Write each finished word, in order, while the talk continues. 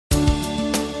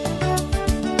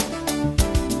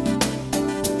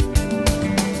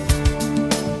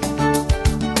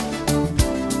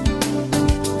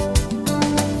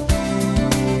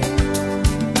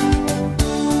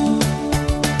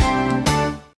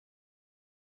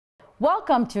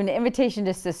Welcome to an invitation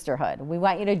to sisterhood. We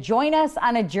want you to join us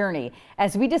on a journey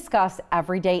as we discuss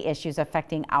everyday issues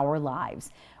affecting our lives.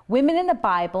 Women in the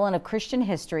Bible and of Christian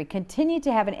history continue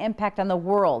to have an impact on the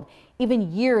world,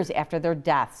 even years after their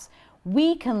deaths.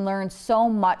 We can learn so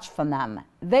much from them.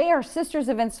 They are sisters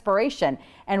of inspiration,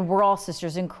 and we're all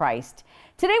sisters in Christ.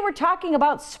 Today we're talking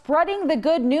about spreading the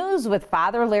good news with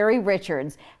Father Larry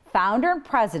Richards, founder and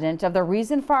president of the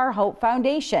Reason for Our Hope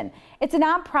Foundation. It's a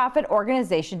nonprofit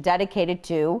organization dedicated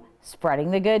to spreading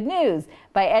the good news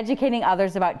by educating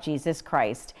others about Jesus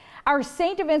Christ. Our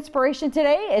saint of inspiration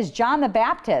today is John the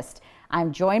Baptist.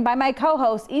 I'm joined by my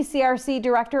co-host, ECRC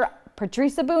Director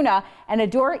Patrice Abuna and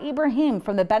Adora Ibrahim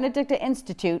from the Benedicta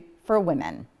Institute for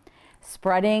Women.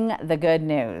 Spreading the good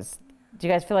news. Do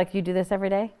you guys feel like you do this every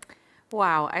day?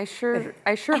 Wow, I sure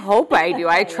hope I do.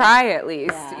 I try at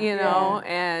least, you know,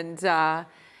 and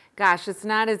gosh, it's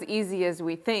not as easy as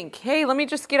we think. Hey, let me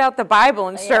just get out the Bible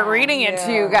and start reading it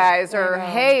to you guys, or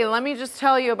hey, let me just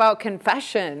tell you about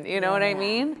confession. You know what I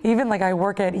mean? Even like I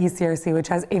work at ECRC, which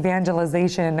has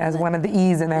evangelization as one of the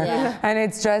E's in there, and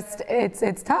it's just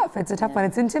it's tough. It's a tough one.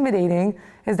 It's intimidating.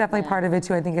 Is definitely part of it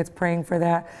too. I think it's praying for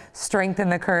that strength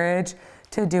and the courage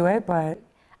to do it, but.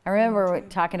 I remember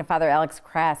talking to Father Alex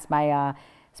Kress, my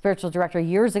spiritual director,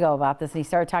 years ago about this, and he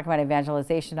started talking about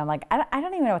evangelization. I'm like, I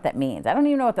don't even know what that means. I don't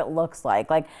even know what that looks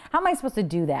like. Like, how am I supposed to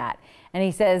do that? And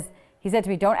he said to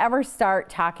me, don't ever start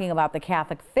talking about the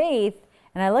Catholic faith.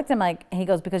 And I looked at him like, and he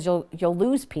goes, because you'll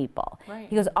lose people. Right.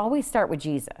 He goes, always start with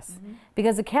Jesus.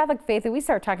 Because the Catholic faith, if we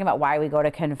start talking about why we go to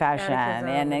confession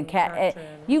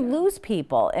you lose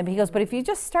people. And he goes, but if you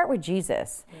just start with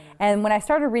Jesus. And when I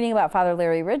started reading about Father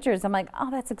Larry Richards, I'm like, oh,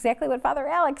 that's exactly what Father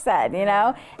Alex said, you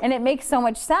know? And it makes so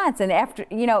much sense. And after,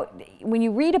 you know, when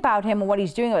you read about him and what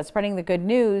he's doing about spreading the good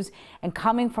news and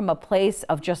coming from a place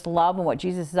of just love and what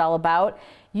Jesus is all about,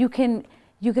 you can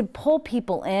pull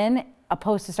people in,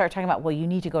 opposed to start talking about, well, you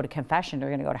need to go to confession or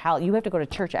you're going to go to hell. You have to go to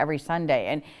church every Sunday.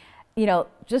 And, you know,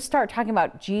 just start talking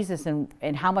about Jesus and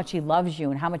how much he loves you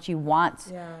and how much he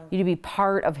wants you to be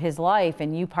part of his life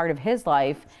and you part of his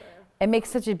life. It makes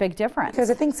such a big difference. Because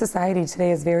I think society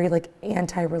today is very like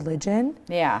anti-religion.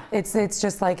 Yeah. It's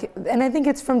just like, and I think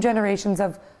it's from generations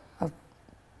of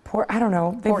poor, I don't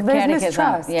know, there's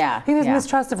mistrust. I think there's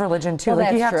mistrust of religion too. Well,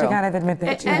 like you have to kind of admit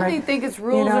that too, and right? they think it's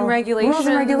rules and regulations. Rules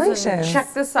and regulations. And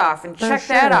check this off and check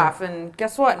that off. And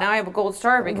guess what? Now I have a gold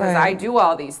star because I do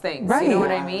all these things. Right. You know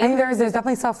what I mean? And there's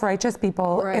definitely self-righteous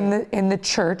people in the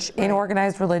church, in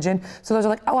organized religion. So those are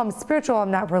like, oh, I'm spiritual, I'm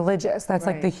not religious. That's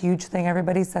like the huge thing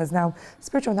everybody says now.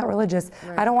 Spiritual, not religious.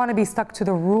 I don't want to be stuck to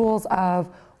the rules of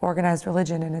organized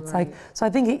religion, and it's like, so I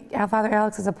think Father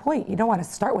Alex has a point. You don't want to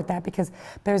start with that because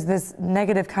there's this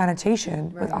negative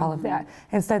connotation with all of that.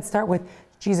 Instead, start with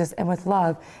Jesus and with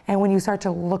love. And when you start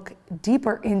to look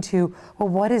deeper into, well,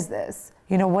 what is this?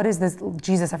 You know, what is this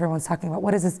Jesus everyone's talking about?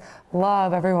 What is this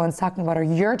love everyone's talking about, or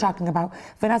you're talking about?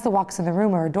 Vanessa walks in the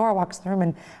room, or Adora walks in the room,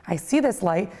 and I see this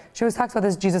light. She always talks about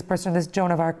this Jesus person, this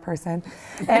Joan of Arc person.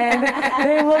 And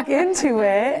they look into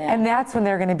it, and that's when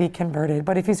they're going to be converted.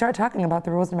 But if you start talking about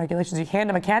the rules and regulations, you hand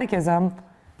them a catechism.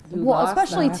 Well,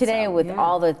 especially today with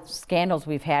all the scandals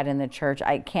we've had in the church,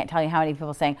 I can't tell you how many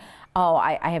people saying, oh,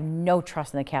 I have no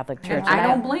trust in the Catholic Church. I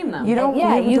don't blame them. You don't.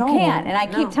 Yeah, you can't. And I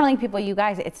keep telling people, you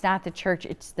guys, it's not the church,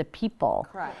 it's the people.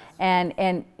 Correct.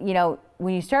 And you know,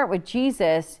 when you start with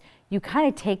Jesus, you kind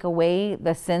of take away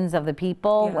the sins of the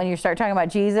people when you start talking about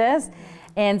Jesus.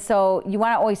 And so you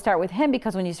want to always start with him,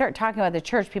 because when you start talking about the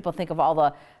church, people think of all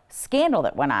the scandal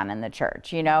that went on in the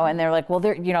church, you know, and they're like, well,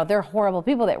 they're horrible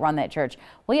people that run that church.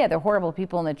 Well, yeah, they're horrible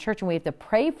people in the church, and we have to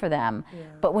pray for them.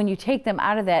 But when you take them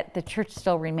out of that, the church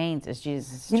still remains as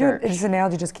Jesus' church. Know, this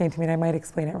analogy just came to me, and I might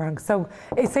explain it wrong. So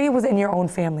say it was in your own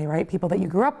family, right? People that you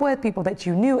grew up with, people that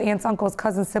you knew, aunts, uncles,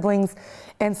 cousins, siblings,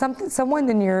 and someone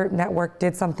in your network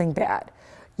did something bad.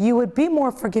 You would be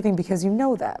more forgiving because you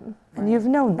know them and you've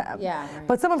known them.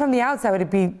 But someone from the outside would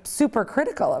be super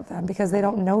critical of them because they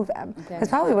don't know them. Because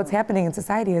probably what's happening in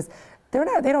society is they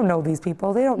don't know these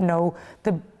people. They don't know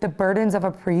the burdens of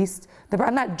a priest.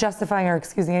 I'm not justifying or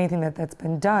excusing anything that's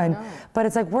been done, but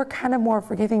it's like we're kind of more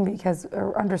forgiving because,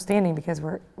 or understanding because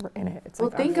we're in it. It's well,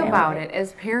 like think about it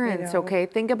as parents, okay?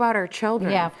 Think about our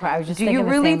children. Yeah, I was just Do you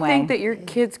really think that your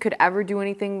kids could ever do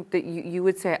anything that you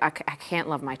would say, I can't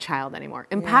love my child anymore?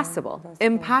 Impossible.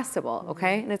 Impossible,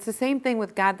 okay? And it's the same thing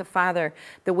with God the Father,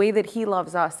 the way that he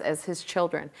loves us as his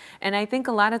children. And I think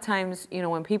a lot of times, you know,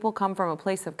 when people come from a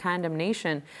place of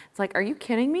condemnation, it's like, are you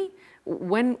kidding me?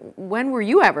 When were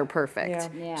you ever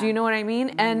perfect? Do you know what I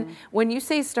mean? And when you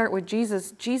say start with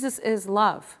Jesus, Jesus is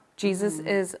love. Jesus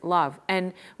is love.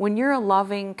 And when you're a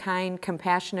loving, kind,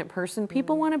 compassionate person,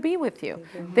 people want to be with you.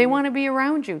 They want to be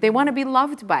around you. They want to be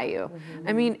loved by you.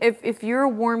 I mean, if you're a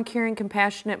warm, caring,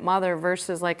 compassionate mother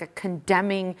versus like a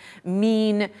condemning,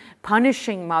 mean,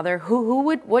 punishing mother,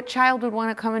 what child would want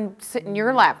to come and sit in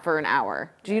your lap for an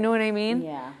hour? Do you know what I mean?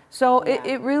 Yeah. So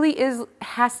it really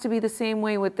has to be the same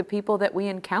way with the people that we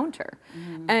encounter.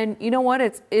 And you know what?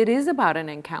 It is about an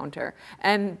encounter.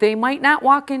 And they might not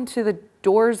walk into the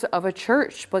doors of a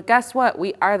church, but guess what?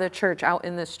 We are the church out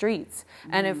in the streets.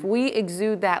 And if we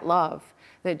exude that love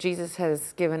that Jesus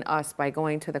has given us by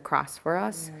going to the cross for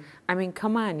us, I mean,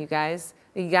 come on, you guys.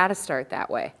 You got to start that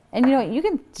way. And you know, you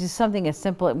can do something as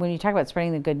simple, when you talk about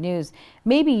spreading the good news,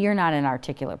 maybe you're not an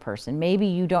articulate person. Maybe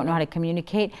you don't know how to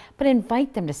communicate, but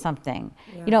invite them to something.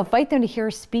 You know, invite them to hear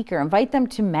a speaker, invite them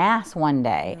to mass one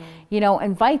day, you know,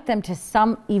 invite them to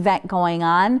some event going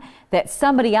on that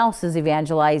somebody else is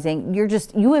evangelizing.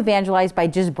 You evangelize by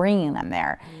just bringing them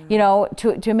there, you know,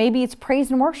 to maybe it's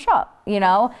praise and worship, you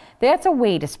know, that's a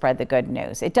way to spread the good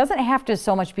news. It doesn't have to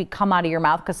so much come out of your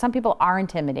mouth, because some people are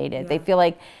intimidated. They feel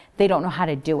like they don't know how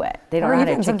to do it. They don't know how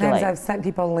to articulate. Sometimes I've sent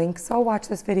people links. Oh, watch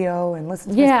this video and listen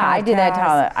to this podcast. Yeah, I did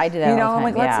that. I did that. You know, all the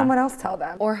I'm time. like, let someone else tell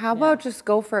them. Or how about just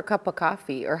go for a cup of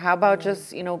coffee? Or how about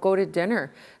just, you know, go to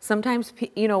dinner? Sometimes,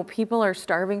 you know, people are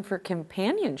starving for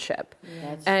companionship.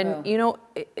 That's and, true. you know,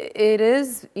 it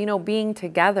is, you know, being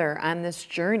together on this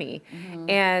journey.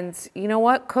 And you know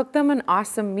what? Cook them an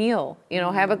awesome meal. You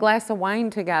know, have a glass of wine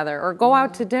together or go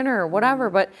out to dinner or whatever.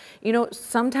 But, you know,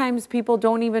 sometimes people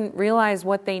don't even realize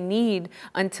what they need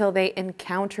until they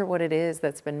encounter what it is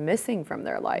that's been missing from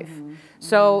their life.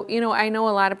 So, you know, I know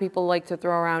a lot of people like to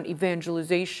throw around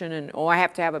evangelization and, oh, I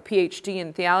have to have a PhD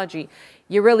in theology.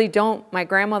 You really don't. My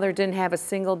grandmother didn't have a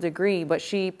single degree, but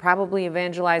she probably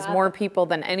evangelized more people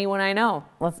than anyone I know.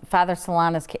 Well, Father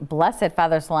Solanus, blessed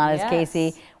Father Solanus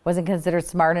Casey, wasn't considered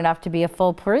smart enough to be a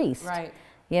full priest. Right.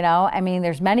 You know, I mean,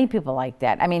 there's many people like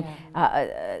that. I mean,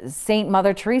 Saint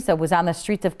Mother Teresa was on the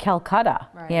streets of Calcutta.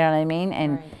 You know what I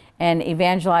mean? And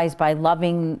evangelized by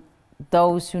loving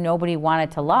those who nobody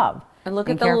wanted to love. And look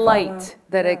at the light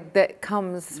that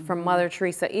comes from Mother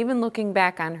Teresa. Even looking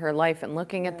back on her life and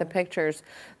looking at the pictures,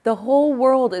 the whole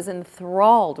world is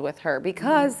enthralled with her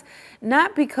because,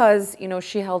 not because, you know,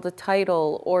 she held a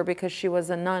title or because she was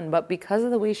a nun, but because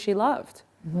of the way she loved.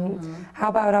 How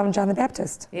about John the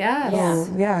Baptist? Yes.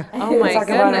 Oh my Talk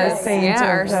about our goodness. saint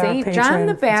Our of, Saint John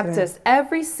the patron Baptist.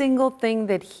 Every single thing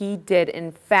that he did,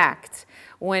 in fact,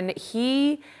 when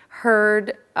he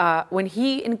heard, when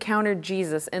he encountered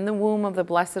Jesus in the womb of the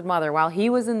Blessed Mother, while he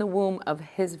was in the womb of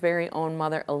his very own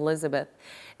mother, Elizabeth,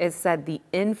 it said the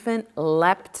infant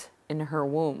leapt in her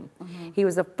womb. He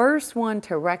was the first one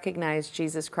to recognize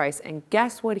Jesus Christ. And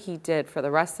guess what he did for the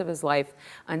rest of his life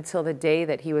until the day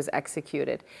that he was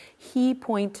executed? He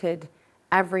pointed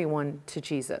everyone to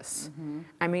Jesus.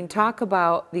 I mean, talk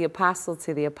about the apostle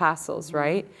to the apostles,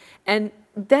 right? And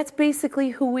that's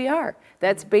basically who we are.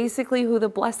 That's basically who the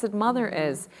Blessed Mother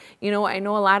is. You know, I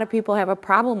know a lot of people have a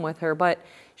problem with her, but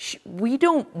we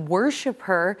don't worship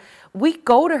her. We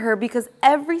go to her because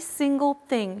every single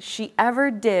thing she ever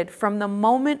did from the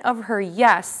moment of her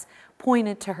yes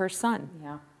pointed to her son,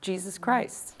 Jesus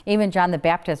Christ. Even John the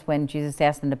Baptist, when Jesus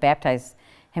asked him to baptize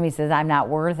him, he says, I'm not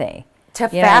worthy. To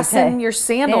fasten your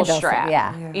sandal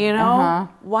strap. You know?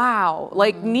 Wow.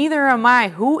 Like, neither am I.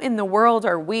 Who in the world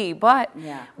are we? But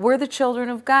we're the children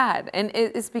of God. And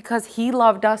it's because he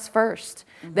loved us first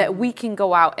that we can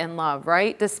go out and love,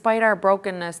 right? Despite our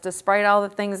brokenness, despite all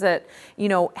the things that, you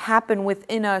know, happen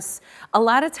within us. A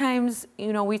lot of times,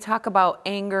 you know, we talk about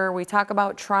anger, we talk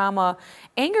about trauma.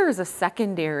 Anger is a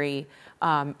secondary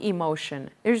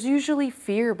emotion. There's usually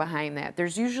fear behind that.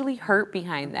 There's usually hurt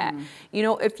behind that. You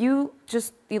know, if you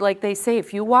just, like they say,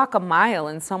 if you walk a mile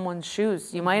in someone's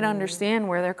shoes, you might understand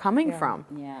where they're coming from.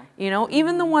 You know,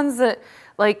 even the ones that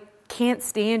like can't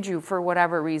stand you for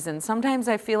whatever reason. Sometimes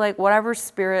I feel like whatever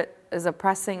spirit is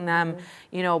oppressing them,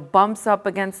 you know, bumps up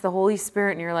against the Holy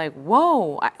Spirit and you're like,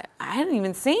 whoa, I didn't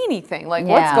even say anything. Like,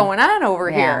 what's going on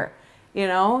over here? You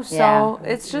know, so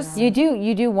it's just you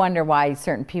do wonder why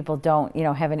certain people don't, you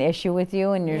know, have an issue with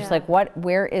you, and you're just like,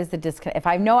 where is the disconnect? If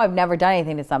I know I've never done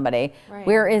anything to somebody,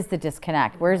 where is the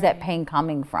disconnect? Where is that pain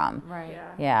coming from?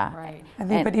 I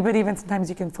think, but even sometimes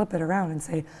you can flip it around and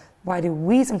say, why do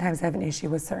we sometimes have an issue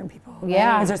with certain people?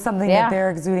 Is there something that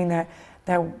they're exuding that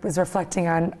is reflecting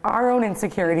on our own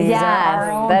insecurities?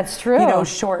 Yes, own, that's true. You know,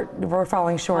 we're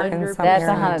falling short in some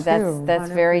areas too.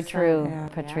 That's very true,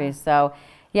 Patrice. So.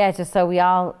 Yeah, it's just so we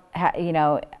all, you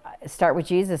know, start with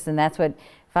Jesus, and that's what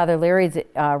Father Larry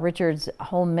Richard's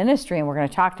whole ministry, and we're going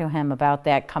to talk to him about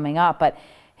that coming up. But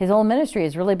his whole ministry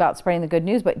is really about spreading the good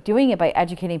news, but doing it by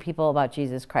educating people about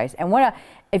Jesus Christ. And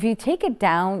if you take it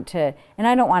down to, and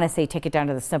I don't want to say take it down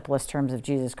to the simplest terms of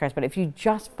Jesus Christ, but if you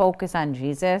just focus on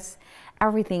Jesus,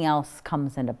 everything else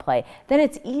comes into play. Then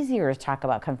it's easier to talk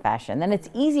about confession. Then it's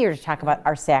easier to talk about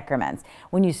our sacraments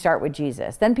when you start with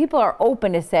Jesus. Then people are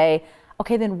open to say,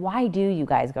 okay, then why do you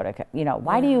guys go to,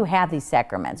 why do you have these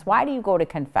sacraments? Why do you go to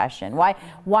confession? Why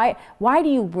do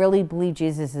you really believe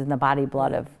Jesus is in the body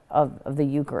blood of the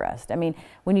Eucharist? I mean,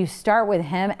 when you start with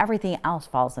him, everything else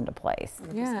falls into place.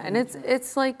 Yeah, and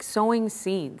it's like sowing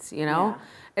seeds, Yeah.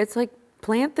 It's like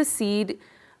plant the seed.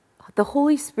 The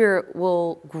Holy Spirit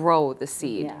will grow the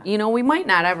seed. Yeah. We might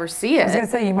not ever see it. I was going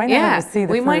to say, you might not ever see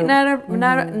the we fruit.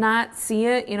 might not see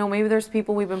it. Maybe there's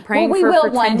people we've been praying we for will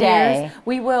 10 one day. years.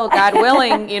 We will, God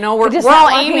willing. We're just all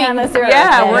not walking aiming. on this earth.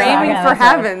 Yeah, we're Yeah, aiming on for this earth.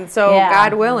 heaven. So Yeah.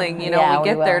 God willing, we Yeah,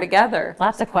 get will. there together.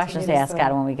 Lots of questions to ask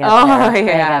God when we get Oh there. When we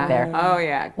yeah. get there. Oh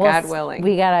yeah. Well, God willing.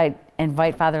 We got to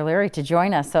invite Father Larry to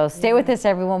join us. So stay with us,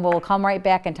 everyone. We'll come right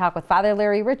back and talk with Father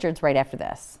Larry Richards right after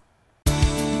this.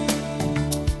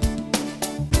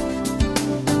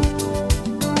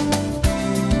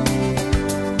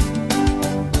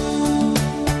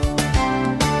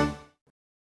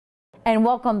 And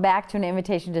welcome back to an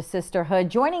invitation to sisterhood.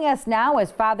 Joining us now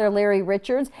is Father Larry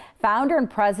Richards, founder and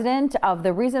president of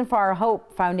the Reason for Our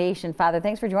Hope Foundation. Father,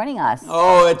 thanks for joining us.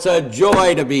 Oh, it's a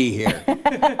joy to be here.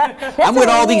 I'm with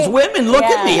all these women. Look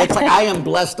at me. It's like I am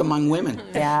blessed among women.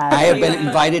 Yeah. I have been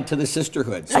invited to the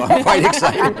sisterhood, so I'm quite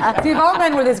excited. See, all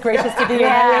men were this gracious to be here.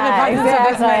 Yeah, in the presence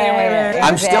of this many women.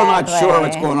 I'm still not sure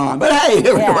what's going on, but hey,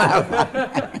 we're going to have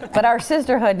fun. But our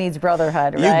sisterhood needs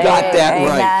brotherhood, right? You got that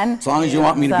Amen. right. As long as you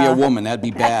want me to be a woman, that'd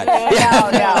be bad.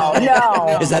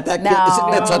 No. Is that good? No,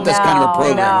 That's not this kind of a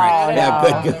program, right?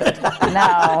 Yeah,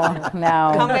 good.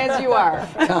 No. Come as you are.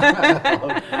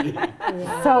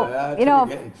 So,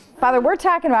 Father, we're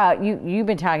talking about, you've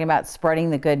been talking about spreading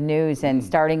the good news and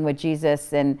starting with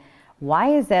Jesus. And why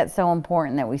is that so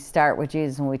important that we start with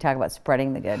Jesus when we talk about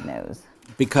spreading the good news?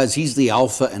 Because he's the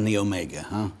Alpha and the Omega,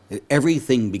 huh?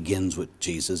 Everything begins with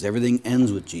Jesus. Everything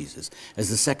ends with Jesus. As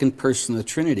the second person of the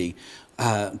Trinity,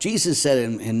 Jesus said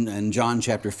in John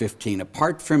chapter 15,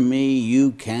 apart from me,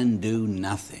 you can do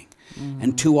nothing. Mm-hmm.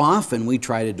 And too often we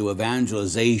try to do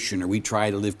evangelization, or we try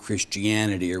to live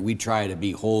Christianity, or we try to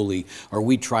be holy, or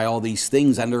we try all these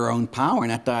things under our own power,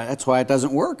 and that's why it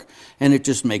doesn't work. And it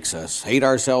just makes us hate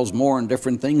ourselves more and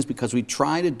different things, because we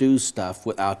try to do stuff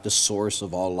without the source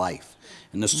of all life.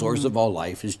 And the source of all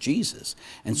life is Jesus.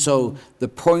 And so the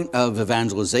point of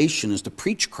evangelization is to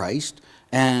preach Christ,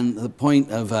 and the point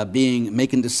of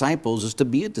making disciples is to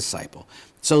be a disciple.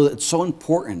 So it's so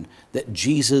important that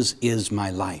Jesus is my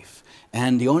life.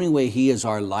 And the only way he is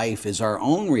our life is our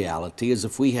own reality, is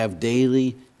if we have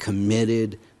daily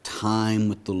committed time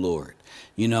with the Lord.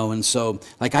 And so,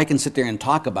 like, I can sit there and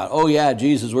talk about, oh yeah,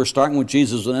 Jesus, we're starting with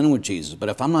Jesus and ending with Jesus. But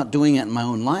if I'm not doing it in my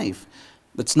own life,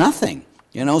 it's nothing.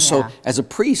 So as a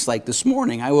priest, like this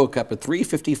morning, I woke up at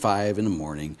 3:55 in the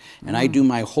morning, and I do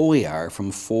my holy hour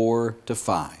from 4 to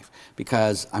 5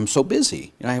 because I'm so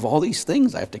busy. I have all these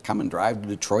things. I have to come and drive to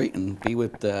Detroit and be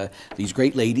with these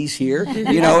great ladies here,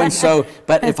 and so,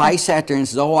 but if I sat there and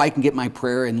said, oh, I can get my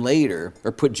prayer in later,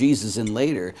 or put Jesus in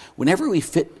later, whenever we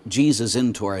fit Jesus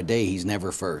into our day, he's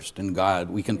never first. And God,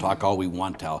 we can talk all we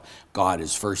want how God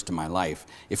is first in my life.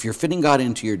 If you're fitting God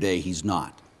into your day, he's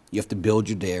not. You have to build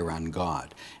your day around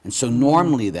God. And so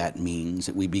normally that means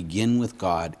that we begin with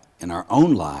God in our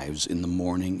own lives in the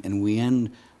morning, and we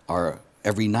end our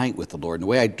every night with the Lord. And the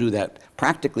way I do that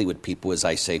practically with people is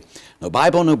I say, no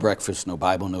Bible, no breakfast, no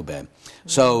Bible, no bed.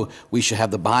 So we should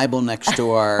have the Bible next to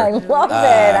our... I love it.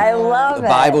 I love it. The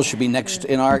Bible should be next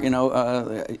in our,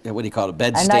 what do you call it, a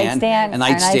bedstand? nightstand. A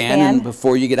nightstand. And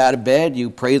before you get out of bed, you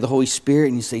pray to the Holy Spirit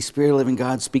and you say, Spirit of the living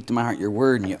God, speak to my heart your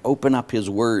word. And you open up his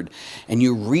word and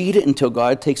you read it until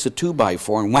God takes a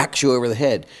 2x4 and whacks you over the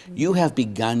head. You have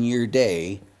begun your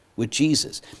day with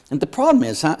Jesus. And the problem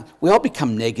is, we all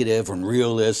become negative and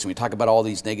realists, and we talk about all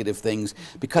these negative things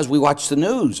because we watch the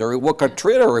news, or we look at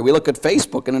Twitter, or we look at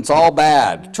Facebook, and it's all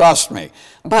bad. Trust me.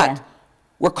 But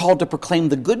we're called to proclaim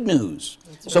the good news.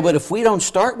 So, but if we don't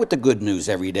start with the good news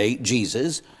every day,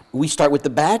 Jesus, we start with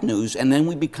the bad news, and then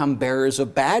we become bearers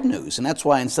of bad news. And that's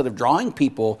why instead of drawing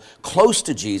people close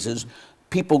to Jesus,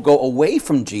 people go away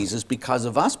from Jesus because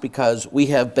of us, because we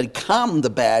have become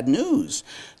the bad news.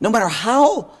 No matter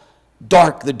how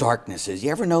dark the darkness is. You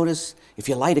ever notice if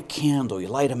you light a candle, you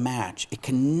light a match, it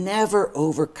can never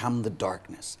overcome the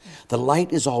darkness. The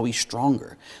light is always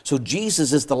stronger. So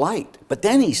Jesus is the light. But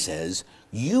then he says,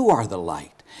 you are the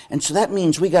light. And so that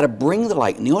means we got to bring the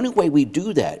light. And the only way we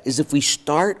do that is if we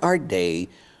start our day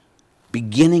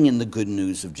beginning in the good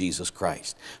news of Jesus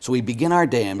Christ. So we begin our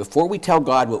day, and before we tell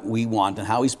God what we want and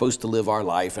how he's supposed to live our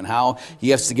life and how he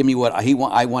has to give me what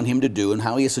I want him to do and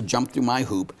how he has to jump through my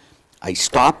hoop, I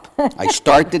stop, I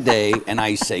start the day, and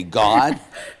I say, God,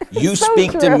 you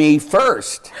speak to me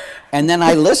first. And then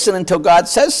I listen until God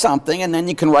says something, and then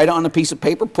you can write it on a piece of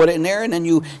paper, put it in there, and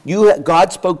then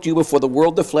God spoke to you before the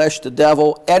world, the flesh, the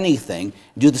devil, anything.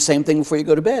 Do the same thing before you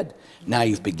go to bed. Now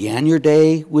you've began your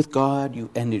day with God,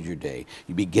 you ended your day.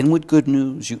 You begin with good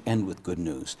news, you end with good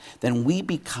news. Then we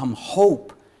become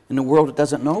hope in a world that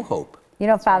doesn't know hope. You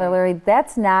know, Father Larry,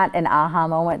 that's not an aha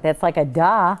moment. That's like a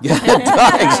duh. Yeah, duh,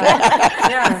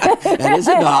 exactly. That is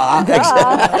a duh.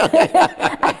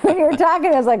 Exactly. When you were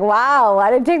talking, I was like, wow, why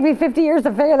did it take me 50 years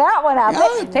to figure that one out?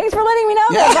 Yeah. Thanks for letting me know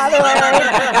that, Father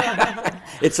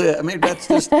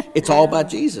Larry. It's all about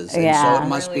Jesus. And Yeah. so it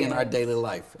must be in our daily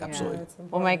life. Absolutely.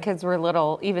 Well, my kids were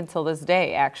little, even till this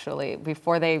day, actually.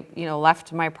 Before they,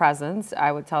 left my presence,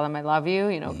 I would tell them I love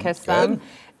you, kiss them,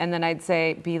 and then I'd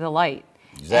say, be the light.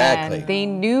 Exactly. And they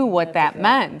knew what that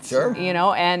meant. Sure.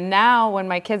 And now when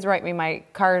my kids write me my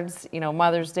cards,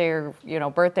 Mother's Day or,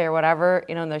 birthday or whatever,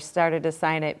 and they started to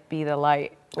sign it, be the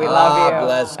light. We love you.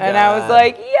 Bless and God. I was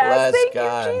like, yes, Bless thank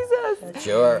God. you, Jesus.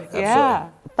 Sure. Absolutely. Yeah.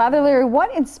 Father Larry,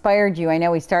 what inspired you? I know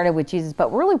we started with Jesus,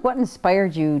 but really what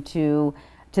inspired you to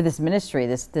this ministry,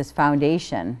 this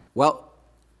foundation? Well,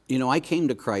 I came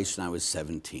to Christ when I was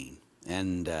 17.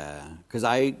 And because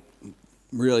I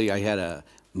had a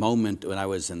moment when I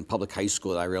was in public high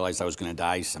school that I realized I was going to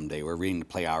die someday. We're reading the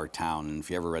play Our Town, and if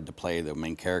you ever read the play, the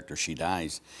main character, she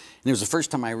dies. And it was the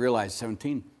first time I realized,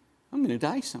 17, I'm going to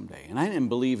die someday. And I didn't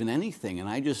believe in anything, and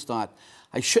I just thought,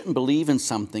 I shouldn't believe in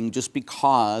something just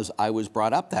because I was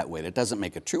brought up that way. That doesn't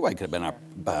make it true. I could have been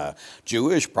a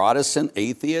Jewish, Protestant,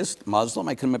 atheist, Muslim.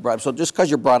 I couldn't have been brought up. So just because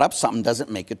you're brought up something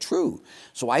doesn't make it true.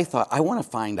 So I thought, I want to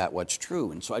find out what's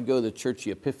true. And so I'd go to the Church of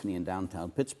the Epiphany in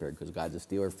downtown Pittsburgh because God's a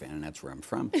Steeler fan, and that's where I'm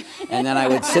from. And then I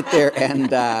would sit there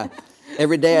and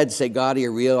every day I'd say, God, are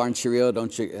you real? Aren't you real?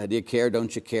 Do you care?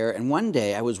 Don't you care? And one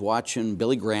day I was watching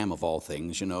Billy Graham, of all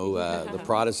things, the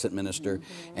Protestant minister,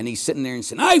 and he's sitting there and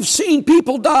saying, I've seen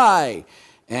people die.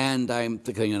 And I'm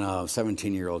thinking,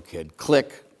 17-year-old kid,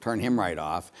 click, turn him right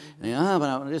off. And, but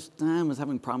I was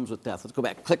having problems with death. Let's go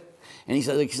back, click. And he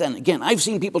said, again, I've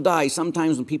seen people die.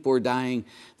 Sometimes when people are dying,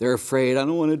 they're afraid. I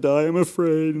don't want to die, I'm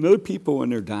afraid. And other people, when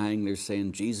they're dying, they're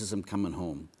saying, Jesus, I'm coming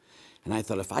home. And I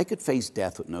thought, if I could face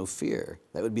death with no fear,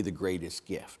 that would be the greatest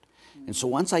gift. And so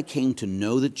once I came to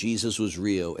know that Jesus was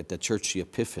real at the Church of the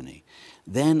Epiphany,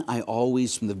 then I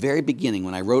always, from the very beginning,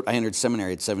 when I entered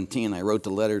seminary at 17, I wrote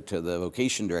the letter to the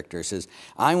vocation director. It says,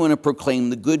 I want to proclaim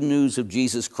the good news of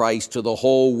Jesus Christ to the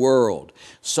whole world.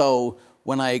 So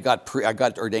when I got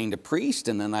ordained a priest,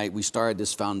 and then we started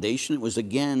this foundation, it was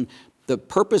again, the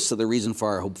purpose of the Reason for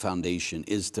Our Hope Foundation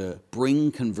is to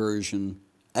bring conversion,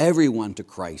 everyone to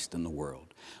Christ in the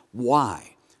world.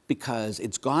 Why? Because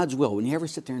it's God's will. When you ever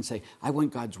sit there and say, I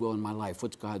want God's will in my life,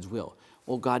 what's God's will?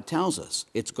 Well, God tells us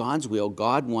it's God's will.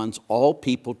 God wants all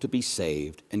people to be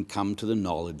saved and come to the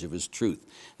knowledge of his truth.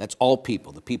 That's all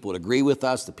people. The people that agree with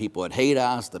us, the people that hate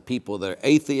us, the people that are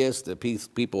atheists, the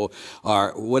people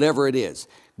are whatever it is.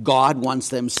 God wants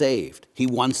them saved. He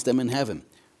wants them in heaven.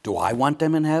 Do I want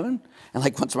them in heaven? And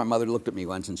like once my mother looked at me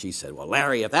once and she said, well,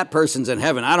 Larry, if that person's in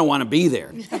heaven, I don't want to be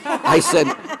there. I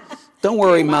said, don't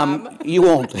worry, Mom, you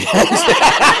won't.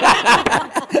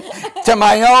 To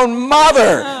my own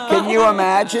mother. Can you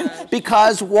imagine?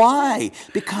 Because why?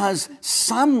 Because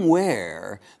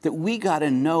somewhere that we got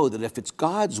to know that if it's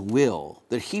God's will,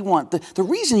 that the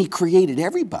reason he created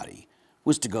everybody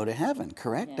was to go to heaven,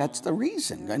 correct? Yeah. That's the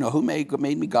reason. I know who made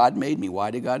me? God made me. Why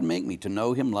did God make me? To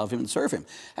know him, love him, and serve him.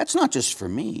 That's not just for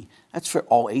me. That's for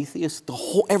all atheists,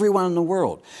 everyone in the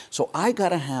world. So I got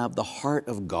to have the heart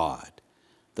of God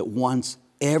that wants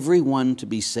everyone to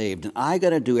be saved. And I got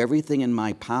to do everything in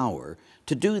my power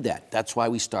to do that. That's why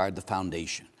we started the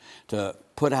foundation, to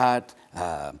put out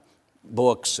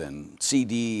books and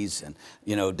CDs and,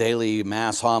 daily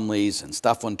mass homilies and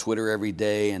stuff on Twitter every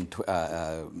day and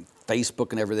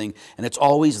Facebook and everything, and it's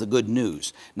always the good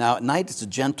news. Now, at night, it's a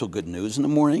gentle good news. In the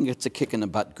morning, it's a kick in the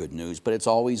butt good news, but it's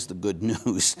always the good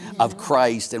news of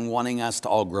Christ and wanting us to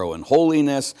all grow in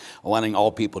holiness, wanting all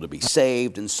people to be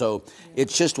saved. And so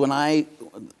it's just the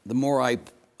more I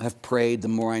have prayed, the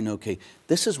more I know, okay,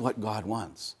 this is what God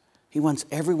wants. He wants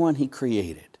everyone he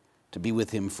created to be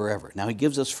with him forever. Now, he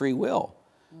gives us free will,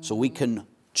 so we can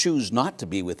choose not to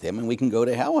be with him and we can go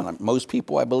to hell. And most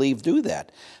people, I believe, do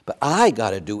that. But I got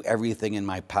to do everything in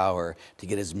my power to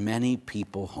get as many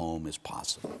people home as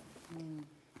possible.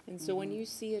 And so when you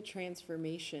see a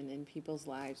transformation in people's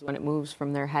lives, when it moves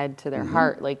from their head to their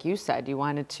heart, like you said, you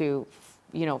wanted to,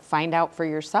 find out for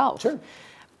yourself. Sure.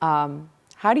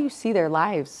 How do you see their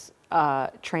lives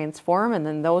transform and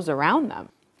then those around them?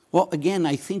 Well, again,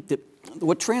 I think that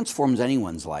what transforms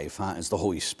anyone's life is the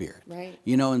Holy Spirit. Right.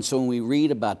 And so when we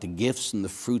read about the gifts and the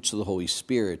fruits of the Holy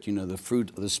Spirit, the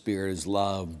fruit of the Spirit is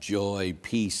love, joy,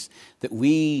 peace, that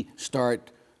we start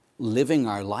living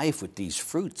our life with these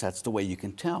fruits. That's the way you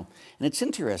can tell. And it's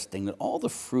interesting that all the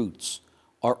fruits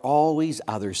are always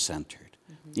other-centered.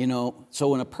 So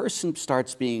when a person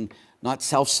starts being not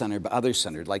self-centered, but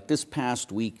other-centered, like this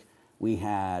past week, we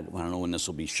had, I don't know when this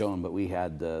will be shown, but we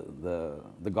had the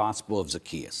Gospel of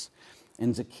Zacchaeus.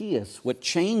 And Zacchaeus, what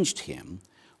changed him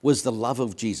was the love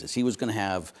of Jesus. He was going to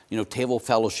have, table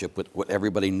fellowship with what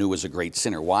everybody knew was a great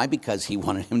sinner. Why? Because he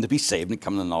wanted him to be saved and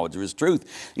come to the knowledge of his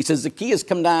truth. He says, Zacchaeus,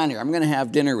 come down here. I'm going to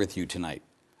have dinner with you tonight.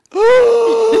 You're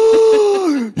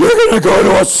going to go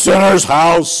to a sinner's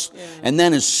house. Yeah. And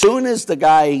then as soon as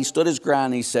he stood his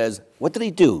ground, he says, what did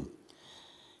he do?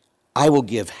 I will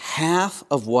give half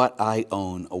of what I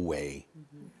own away.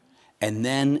 And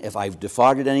then if I've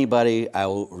defrauded anybody, I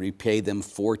will repay them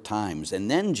 4 times.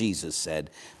 And then Jesus said,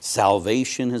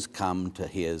 salvation has come to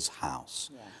his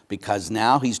house. Yeah. Because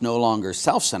now he's no longer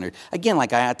self-centered. Again,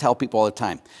 like I tell people all the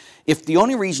time, if the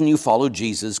only reason you follow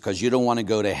Jesus is because you don't want to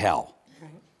go to hell,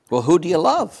 right. Well, who do you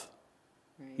love?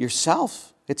 Right.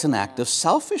 Yourself. It's an act of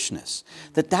selfishness.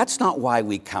 That's not why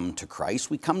we come to Christ.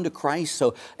 We come to Christ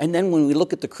and then when we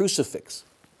look at the crucifix,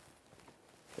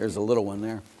 there's a little one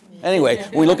there. Anyway,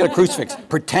 when we look at a crucifix,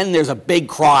 pretend there's a big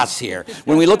cross here.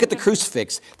 When we look at the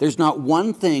crucifix, there's not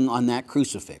one thing on that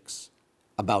crucifix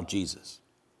about Jesus.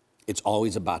 It's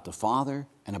always about the Father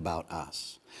and about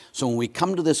us. So when we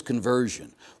come to this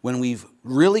conversion, when we've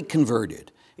really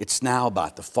converted, it's now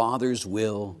about the Father's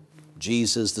will,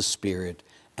 Jesus, the Spirit,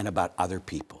 and about other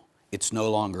people. It's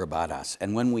no longer about us.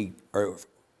 And when we are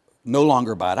no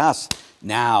longer about us,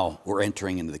 now we're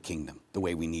entering into the kingdom the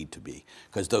way we need to be.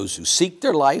 Because those who seek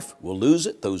their life will lose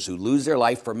it. Those who lose their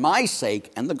life for my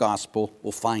sake and the gospel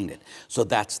will find it. So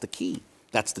that's the key.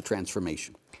 That's the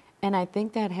transformation. And I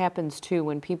think that happens too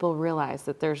when people realize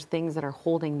that there's things that are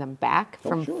holding them back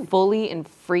from fully and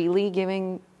freely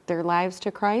giving their lives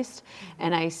to Christ.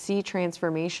 And I see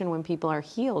transformation when people are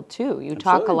healed too. You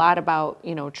talk a lot about,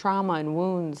 trauma and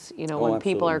wounds, when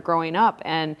people are growing up.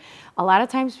 And a lot of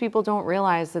times people don't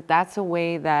realize that that's a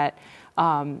way that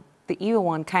the evil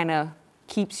one kind of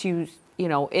keeps you,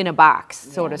 in a box,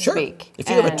 so to speak. If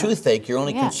you have a toothache, you're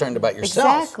only concerned about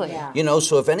yourself. Exactly. Yeah.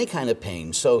 So if any kind of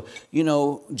pain. So,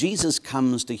 Jesus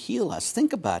comes to heal us.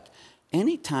 Think about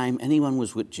any time anyone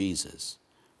was with Jesus,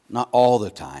 not all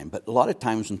the time, but a lot of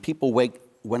times when people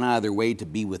went out of their way to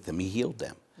be with them, he healed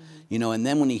them. And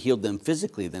then when he healed them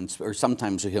physically, or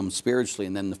sometimes he healed them spiritually,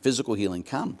 and then the physical healing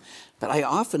come. But I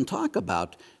often talk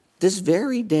about this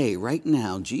very day, right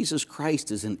now, Jesus Christ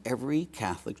is in every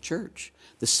Catholic church.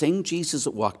 The same Jesus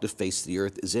that walked the face of the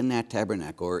earth is in that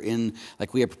tabernacle, or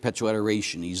like we have perpetual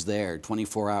adoration, he's there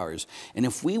 24 hours. And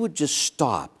if we would just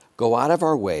stop, go out of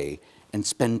our way, and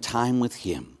spend time with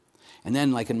him. And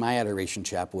then, like in my adoration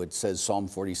chapel, it says, Psalm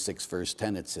 46, verse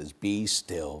 10, it says, be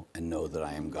still and know that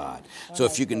I am God. So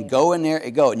if you can go in there,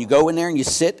 and you go in there and you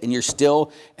sit and you're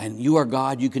still, and you are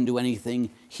God, you can do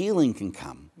anything, healing can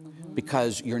come.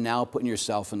 Because you're now putting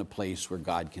yourself in a place where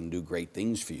God can do great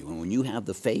things for you. And when you have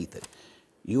the faith that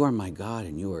you are my God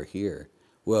and you are here,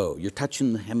 whoa, you're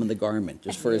touching the hem of the garment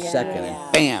just for a second,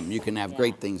 and bam, you can have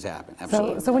great things happen.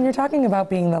 Absolutely. So when you're talking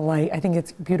about being the light, I think it's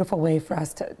a beautiful way for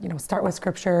us to, start with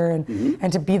scripture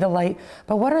and to be the light.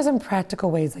 But what are some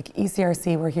practical ways, like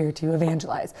ECRC, we're here to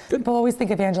evangelize? People always think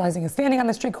evangelizing is standing on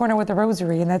the street corner with a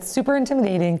rosary, and that's super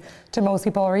intimidating to most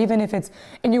people, or even if it's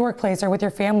in your workplace or with your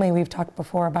family. We've talked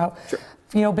before about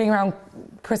being around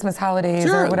Christmas holidays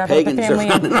or whatever with the family.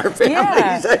 And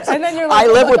then you're like, I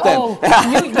live with them.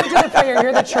 You do the prayer,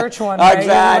 you're the church one, right?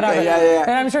 Exactly,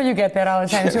 And I'm sure you get that all the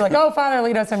time too, like, oh, Father,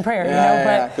 lead us in prayer,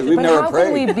 But we've never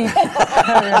prayed.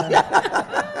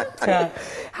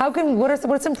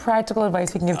 What's some practical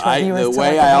advice we can give to our viewers? The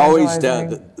way I always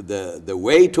do, the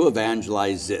way to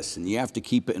evangelize this, and you have to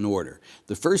keep it in order.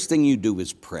 The first thing you do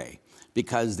is pray.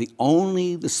 because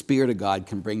only the Spirit of God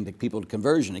can bring people to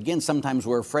conversion. Again, sometimes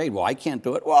we're afraid, well, I can't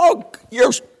do it. Well,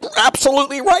 you're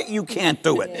absolutely right, you can't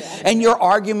do it. Yeah. And your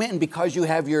argument, and because you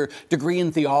have your degree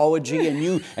in theology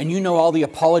and you know all the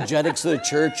apologetics of the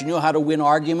church, you know how to win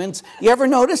arguments, you ever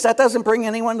notice that doesn't bring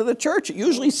anyone to the church? It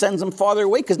usually sends them farther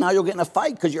away because now you'll get in a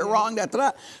fight because you're wrong, da, da,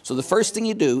 da. So the first thing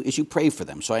you do is you pray for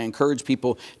them. So I encourage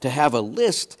people to have a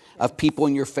list of people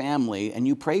in your family and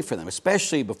you pray for them,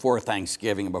 especially before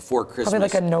Thanksgiving and before Christmas. Probably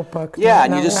like a notebook. Yeah,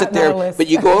 and you just sit there, but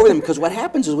you go over them, because what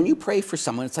happens is when you pray for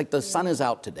someone, it's like the sun is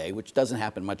out today, which doesn't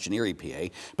happen much in Erie,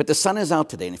 PA, but the sun is out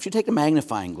today, and if you take a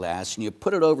magnifying glass and you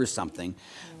put it over something,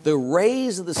 the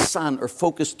rays of the sun are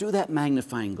focused through that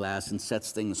magnifying glass and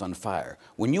sets things on fire.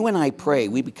 When you and I pray,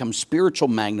 we become spiritual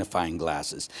magnifying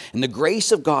glasses. And the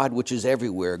grace of God, which is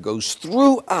everywhere, goes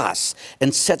through us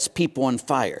and sets people on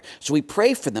fire. So we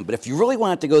pray for them, but if you really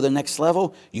want it to go to the next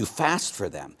level, you fast for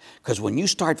them. Because when you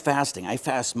start fasting, I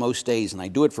fast most days, and I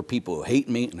do it for people who hate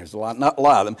me, and there's not a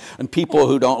lot of them, and people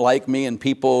who don't like me, and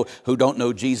people who don't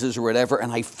know Jesus or whatever,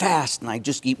 and I fast, and I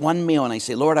just eat one meal, and I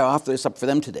say, Lord, I offer this up for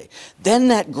them today. Then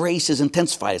that grace is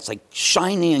intensified. It's like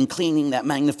shining and cleaning that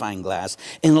magnifying glass,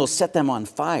 and it'll set them on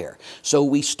fire. So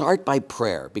we start by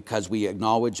prayer because we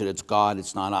acknowledge that it's God,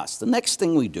 it's not us. The next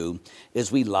thing we do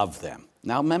is we love them.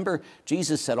 Now remember,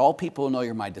 Jesus said, all people know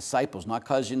you're my disciples, not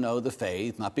because you know the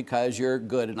faith, not because you're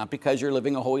good, and not because you're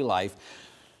living a holy life.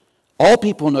 All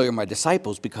people know you're my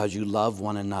disciples because you love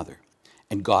one another.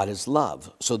 And God is love.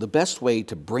 So the best way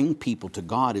to bring people to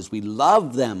God is we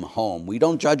love them home. We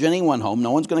don't judge anyone home.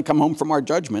 No one's going to come home from our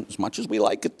judgment, as much as we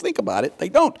like to think about it. They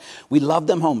don't. We love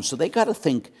them home. So they got to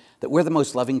think that we're the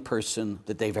most loving person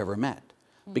that they've ever met,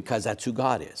 because that's who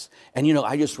God is. And you know,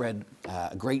 I just read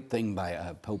a great thing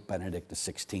by Pope Benedict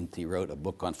XVI. He wrote a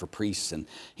book for priests, and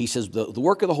he says the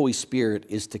work of the Holy Spirit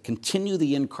is to continue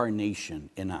the incarnation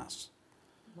in us.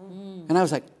 And I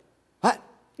was like, what?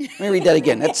 Let me read that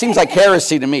again. That seems like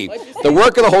heresy to me. The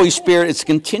work of the Holy Spirit is to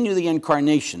continue the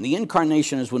incarnation. The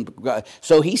incarnation is when God,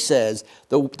 so he says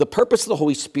the purpose of the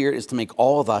Holy Spirit is to make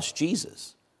all of us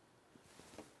Jesus.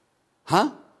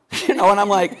 Huh? You know, and I'm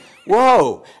like,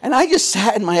 whoa. And I just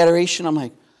sat in my adoration. I'm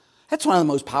like, that's one of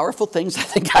the most powerful things I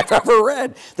think I've ever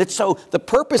read. That so the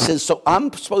purpose is, so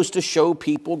I'm supposed to show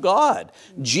people God.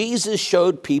 Jesus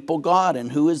showed people God.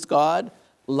 And who is God?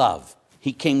 Love.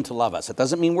 He came to love us. It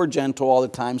doesn't mean we're gentle all the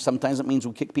time. Sometimes it means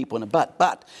we kick people in the butt.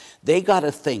 But they got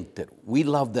to think that we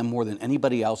love them more than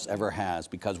anybody else ever has,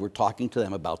 because we're talking to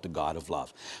them about the God of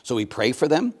love. So we pray for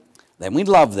them, then we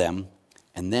love them,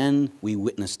 and then we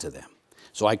witness to them.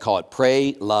 So I call it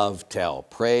pray, love, tell.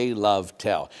 Pray, love,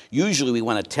 tell. Usually we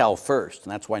want to tell first,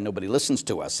 and that's why nobody listens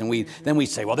to us. And then we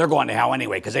say, well, they're going to hell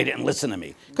anyway because they didn't listen to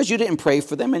me. Because you didn't pray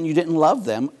for them and you didn't love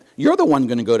them. You're the one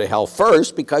going to go to hell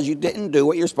first because you didn't do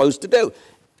what you're supposed to do,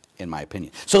 in my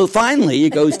opinion. So finally,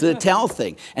 it goes to the tell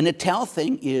thing. And the tell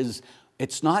thing is,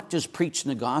 it's not just preaching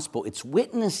the gospel, it's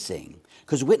witnessing.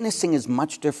 Because witnessing is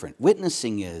much different.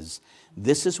 Witnessing is,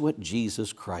 this is what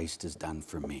Jesus Christ has done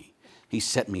for me. He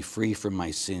set me free from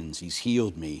my sins. He's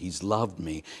healed me. He's loved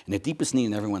me. And the deepest need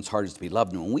in everyone's heart is to be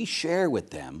loved. And when we share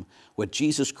with them what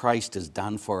Jesus Christ has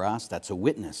done for us, that's a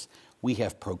witness. We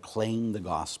have proclaimed the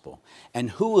gospel.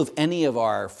 And who of any of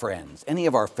our friends, any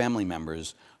of our family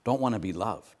members, don't want to be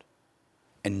loved?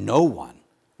 And no one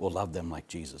will love them like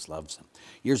Jesus loves them.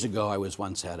 Years ago, I was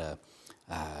once at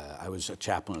I was a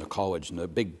chaplain at a college, and the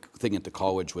big thing at the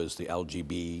college was the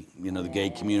LGB, you know, the gay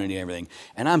community and everything.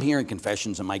 And I'm hearing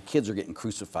confessions, and my kids are getting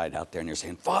crucified out there, and they're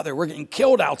saying, Father, we're getting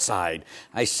killed outside.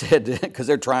 I said, because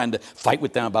they're trying to fight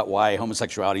with them about why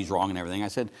homosexuality is wrong and everything. I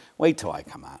said, wait till I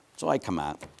come out. So I come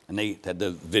out, and they had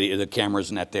the video, the cameras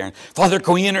and that there. And, Father,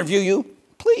 can we interview you?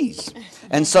 Please.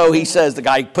 And so he says, the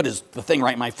guy put the thing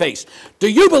right in my face. Do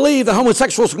you believe that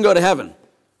homosexuals can go to heaven?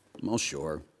 Well,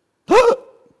 sure. What?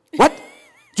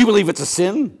 Do you believe it's a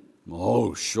sin?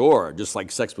 Oh, sure. Just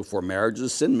like sex before marriage is a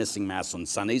sin, missing Mass on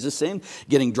Sunday is a sin,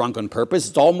 getting drunk on purpose,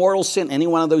 it's all mortal sin. Any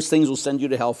one of those things will send you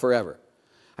to hell forever.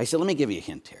 I said, let me give you a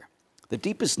hint here. The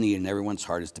deepest need in everyone's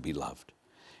heart is to be loved.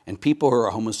 And people who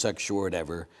are homosexual or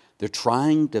whatever, they're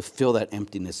trying to fill that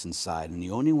emptiness inside, and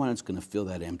the only one that's going to fill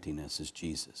that emptiness is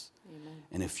Jesus. Amen.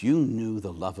 And if you knew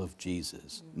the love of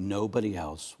Jesus, nobody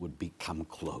else would come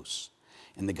close.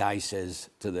 And the guy says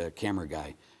to the camera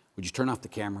guy, would you turn off the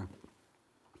camera?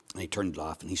 And he turned it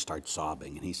off, and he started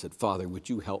sobbing. And he said, Father, would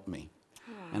you help me?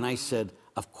 Aww. And I said,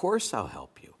 of course I'll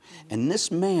help you. And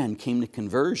this man came to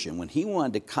conversion when he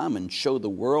wanted to come and show the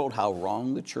world how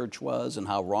wrong the church was and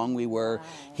how wrong we were. Wow.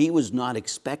 He was not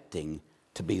expecting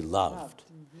to be loved.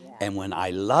 Yeah. And when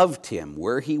I loved him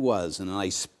where he was, and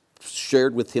I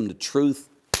shared with him the truth,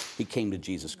 He came to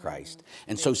Jesus Christ.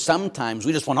 And so sometimes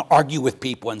we just want to argue with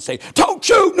people and say, don't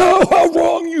you know how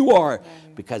wrong you are?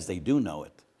 Because they do know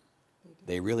it.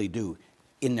 They really do.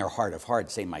 In their heart of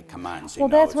hearts, they might come on and say, well,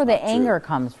 no, that's it's where the not anger true.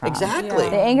 comes from. Exactly.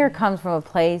 The anger comes from a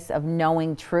place of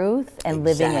knowing truth and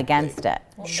living against it.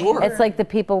 Sure. It's like the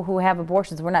people who have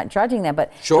abortions. We're not judging them,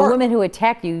 but Sure. the women who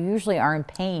attack you usually are in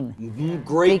pain.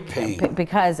 Great pain.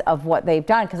 Because of what they've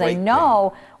done. Because I Great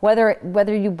know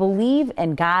whether you believe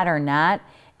in God or not,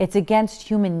 it's against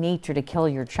human nature to kill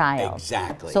your child.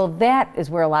 Exactly. So that is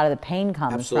where a lot of the pain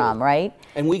comes Absolutely. from, right?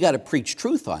 And we got to preach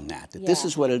truth on that. This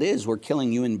is what it is. We're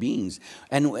killing human beings.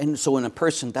 And so when a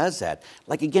person does that,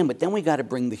 like again, but then we got to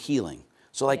bring the healing.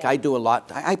 So like I do a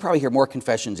lot, I probably hear more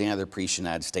confessions than other priests in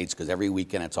the United States because every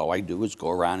weekend that's all I do is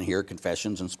go around and hear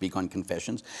confessions and speak on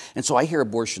confessions. And so I hear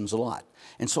abortions a lot.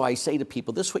 And so I say to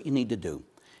people, this is what you need to do.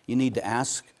 You need to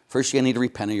ask, first you need to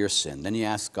repent of your sin. Then you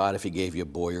ask God if he gave you a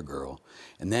boy or girl.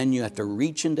 And then you have to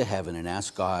reach into heaven and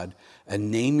ask God and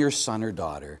name your son or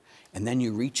daughter. And then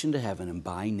you reach into heaven and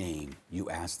by name, you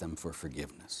ask them for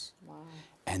forgiveness. Wow.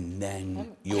 And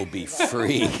then you'll be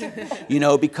free. You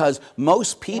know, because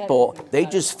most people, they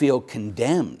just feel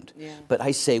condemned. Yeah. But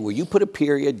I say, where you put a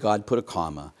period, God put a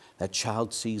comma. That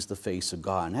child sees the face of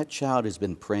God. And that child has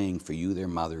been praying for you, their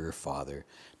mother or father,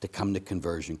 to come to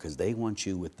conversion because they want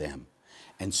you with them.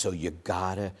 And so you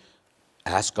gotta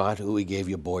ask God who he gave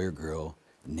you, a boy or girl.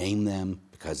 Name them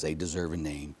because they deserve a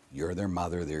name. You're their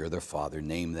mother, they're their father.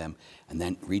 Name them and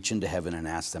then reach into heaven and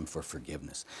ask them for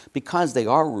forgiveness because they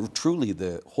are truly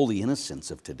the holy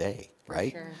innocents of today,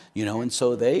 right? Sure. You know, and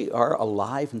so they are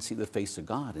alive and see the face of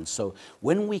God. And so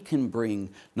when we can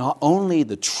bring not only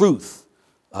the truth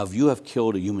of you have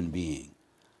killed a human being,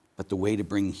 but the way to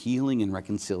bring healing and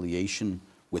reconciliation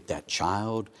with that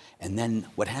child. And then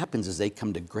what happens is they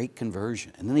come to great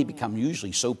conversion. And then they become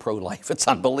usually so pro-life, it's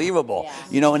unbelievable. Yeah.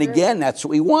 You know, and again, that's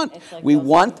what we want. Like we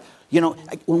want, you know,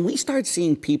 when we start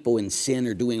seeing people in sin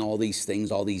or doing all these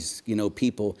things, all these, you know,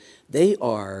 people, they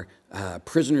are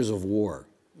prisoners of war.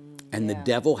 And the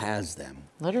devil has them.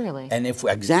 Literally. And if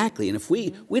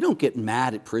we don't get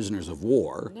mad at prisoners of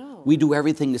war, we do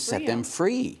everything to set them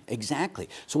free. Exactly.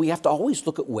 So we have to always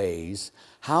look at ways,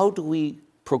 how do we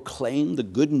proclaim the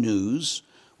good news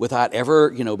without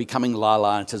ever, you know, becoming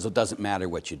la-la and it says it doesn't matter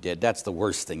what you did. That's the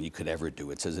worst thing you could ever do.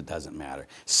 It says it doesn't matter.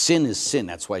 Sin is sin.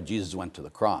 That's why Jesus went to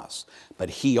the cross. But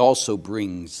he also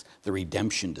brings the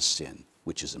redemption to sin,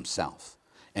 which is himself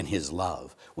and his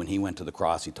love. When he went to the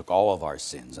cross, he took all of our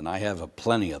sins, and I have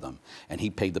plenty of them, and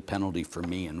he paid the penalty for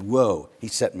me, and whoa, he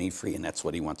set me free, and that's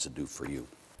what he wants to do for you.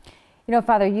 You know,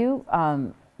 Father, you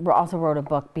also wrote a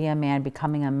book, Be a Man,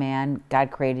 Becoming a Man,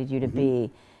 God Created You to Be.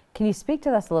 Can you speak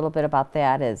to us a little bit about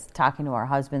that as talking to our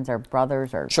husbands, our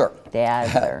brothers, or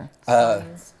dads, or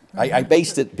sons? I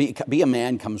based it, be a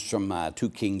Man comes from 2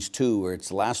 Kings 2, where it's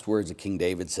the last words that King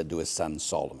David said to his son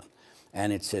Solomon.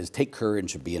 And it says, take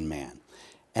courage and be a man.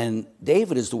 And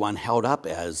David is the one held up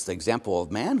as the example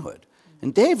of manhood.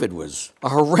 And David was a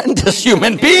horrendous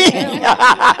human being.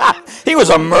 He was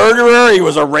a murderer. He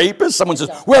was a rapist. Someone says,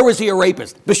 where was he a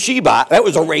rapist? Bathsheba, that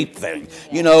was a rape thing.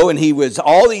 You know, and he was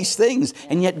all these things.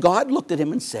 And yet God looked at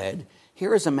him and said,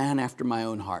 here is a man after my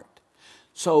own heart.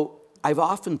 So I've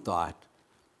often thought,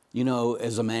 you know,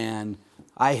 as a man,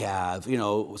 I have, you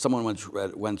know, someone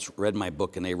once read my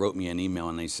book and they wrote me an email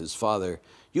and they says, Father,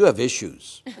 you have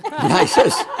issues. And I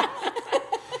says,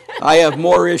 I have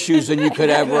more issues than you could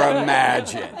ever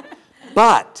imagine.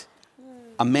 But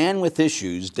a man with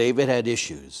issues, David had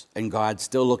issues, and God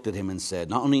still looked at him and said,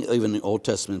 not only even in the Old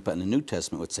Testament, but in the New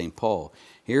Testament with St. Paul,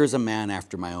 here's a man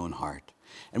after my own heart.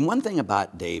 And one thing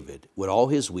about David, with all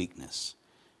his weakness,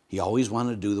 he always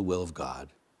wanted to do the will of God,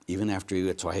 even after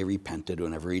that's why he repented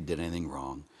whenever he did anything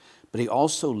wrong. But he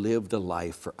also lived a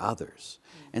life for others.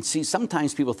 And see,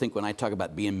 sometimes people think when I talk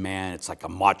about being man, it's like a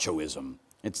machoism.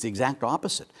 It's the exact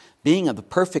opposite. Being the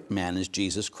perfect man is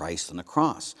Jesus Christ on the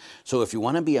cross. So if you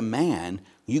want to be a man,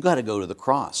 you got to go to the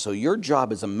cross. So your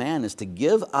job as a man is to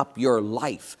give up your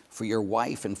life for your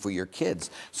wife and for your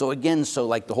kids. So again, so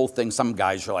like the whole thing, some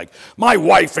guys are like, my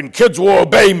wife and kids will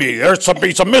obey me. They're to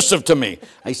be submissive to me.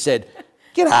 I said,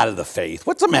 get out of the faith.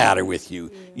 What's the matter with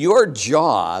you? Your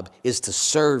job is to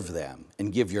serve them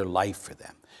and give your life for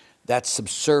them. That's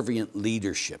subservient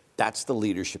leadership. That's the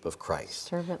leadership of Christ.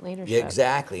 Servant leadership. Yeah,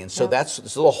 exactly. And so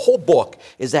so the whole book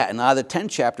is that. And out of the 10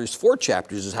 chapters, 4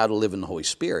 chapters is how to live in the Holy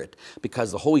Spirit.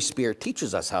 Because the Holy Spirit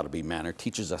teaches us how to be men or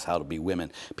teaches us how to be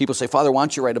women. People say, Father, why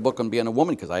don't you write a book on being a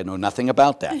woman? Because I know nothing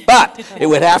about that. But it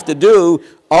would have to do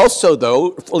also,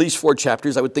 though, at least 4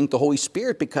 chapters, I would think the Holy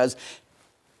Spirit, because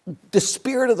the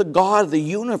Spirit of the God of the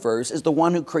universe is the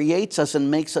one who creates us and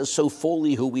makes us so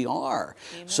fully who we are.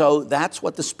 Amen. So that's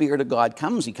what the Spirit of God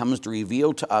comes. He comes to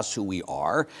reveal to us who we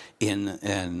are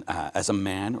as a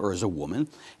man or as a woman.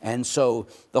 And so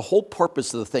the whole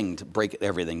purpose of the thing, to break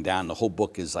everything down, the whole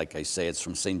book is, like I say, it's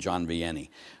from St. John Vianney.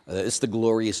 It's the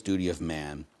glorious duty of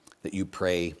man, that you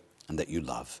pray and that you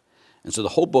love. And so the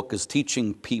whole book is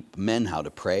teaching men how to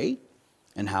pray,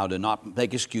 and how to not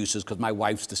make excuses because my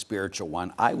wife's the spiritual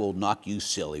one. I will knock you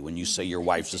silly when you say your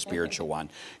wife's the spiritual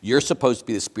one. You're supposed to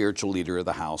be the spiritual leader of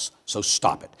the house, so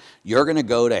stop it. You're going to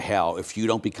go to hell if you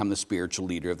don't become the spiritual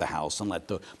leader of the house and let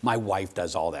my wife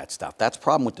does all that stuff. That's the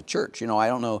problem with the church. You know, I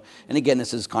don't know, and again,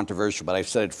 this is controversial, but I've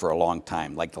said it for a long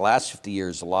time. Like the last 50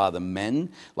 years, a lot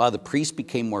of the priests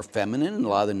became more feminine and a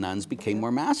lot of the nuns became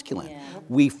more masculine. Yeah.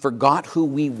 We forgot who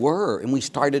we were and we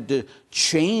started to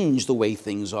change the way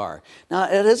things are. Now,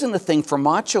 it isn't a thing for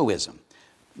machoism.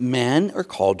 Men are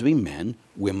called to be men,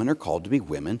 women are called to be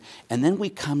women, and then we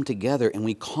come together and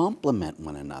we complement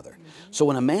one another. Mm-hmm. So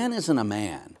when a man isn't a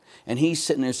man, and he's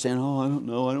sitting there saying, oh, I don't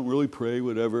know, I don't really pray,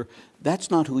 whatever,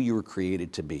 that's not who you were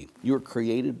created to be. You were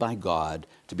created by God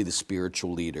to be the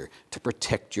spiritual leader, to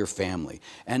protect your family.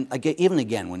 And again, even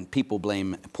again, when people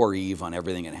blame poor Eve on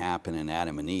everything that happened in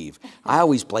Adam and Eve, I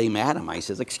always blame Adam. I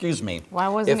says, excuse me. Why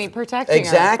wasn't he protecting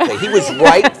exactly. her? He was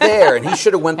right there, and he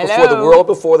should have went before the world,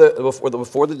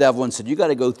 before the devil, and said, you got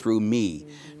to go through me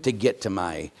to get to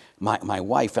my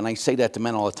wife. And I say that to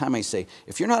men all the time. I say,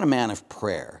 if you're not a man of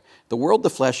prayer, the world, the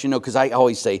flesh, you know, because I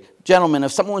always say, gentlemen,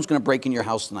 if someone's going to break in your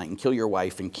house tonight and kill your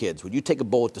wife and kids, would you take a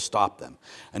bullet to stop them?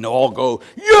 And they'll all go,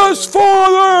 yes,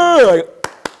 Father!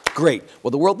 Great.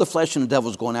 Well, the world, the flesh, and the devil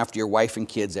is going after your wife and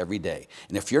kids every day.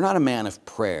 And if you're not a man of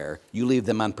prayer, you leave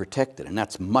them unprotected. And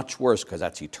that's much worse because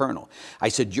that's eternal. I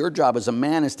said, your job as a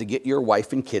man is to get your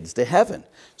wife and kids to heaven.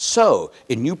 So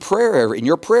in your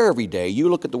prayer every day, you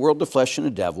look at the world, the flesh, and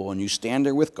the devil, and you stand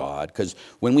there with God. Because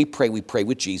when we pray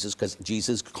with Jesus, because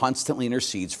Jesus constantly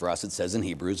intercedes for us. It says in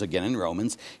Hebrews, again in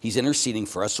Romans, he's interceding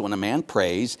for us. So when a man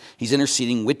prays, he's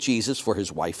interceding with Jesus for his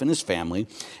wife and his family.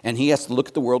 And he has to look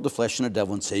at the world, the flesh, and the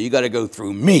devil and say, you got to go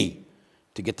through me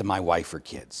to get to my wife or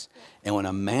kids. And when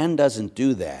a man doesn't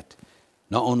do that,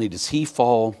 not only does he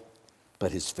fall,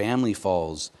 but his family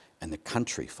falls and the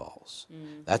country falls.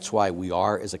 Mm-hmm. That's why we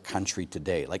are as a country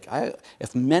today.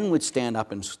 If men would stand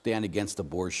up and stand against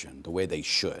abortion the way they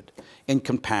should, in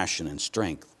compassion and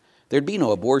strength, there'd be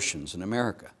no abortions in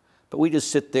America. But we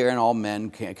just sit there and all men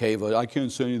cave. I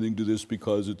can't say anything to this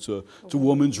because it's a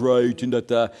woman's right. And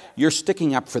that you're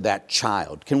sticking up for that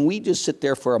child. Can we just sit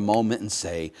there for a moment and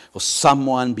say, will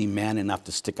someone be man enough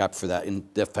to stick up for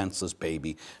that defenseless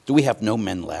baby? Do we have no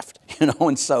men left? You know,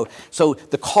 and so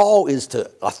the call is to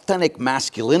authentic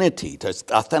masculinity, to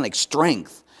authentic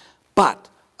strength, but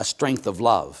a strength of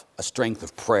love, a strength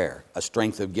of prayer, a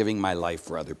strength of giving my life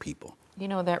for other people. You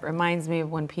know, that reminds me of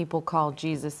when people call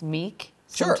Jesus meek.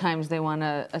 Sure. Sometimes they want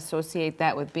to associate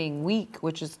that with being weak,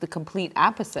 which is the complete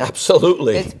opposite.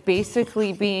 Absolutely. It's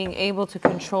basically being able to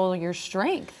control your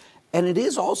strength. And it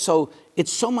is also,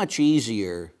 it's so much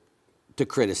easier to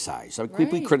criticize.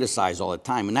 We criticize all the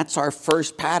time, and that's our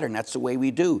first pattern. That's the way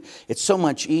we do. It's so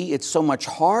much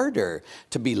harder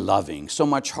to be loving, so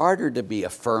much harder to be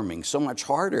affirming, so much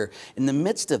harder in the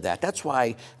midst of that. That's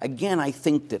why, again, I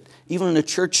think that even in the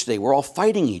church today, we're all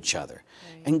fighting each other.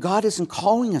 And God isn't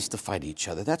calling us to fight each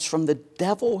other. That's from the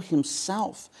devil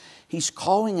himself. He's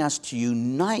calling us to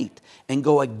unite and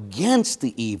go against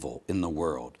the evil in the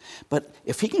world. But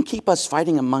if he can keep us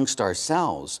fighting amongst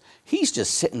ourselves, he's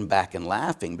just sitting back and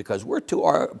laughing because we're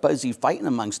too busy fighting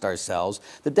amongst ourselves.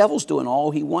 The devil's doing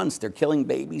all he wants. They're killing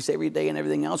babies every day and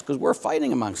everything else because we're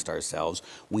fighting amongst ourselves.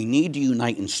 We need to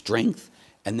unite in strength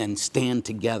and then stand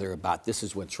together about this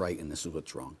is what's right and this is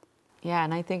what's wrong. Yeah,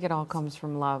 and I think it all comes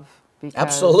from love.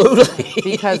 Absolutely.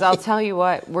 Because I'll tell you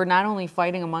what, we're not only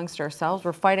fighting amongst ourselves,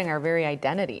 we're fighting our very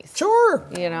identities. Sure.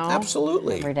 You know?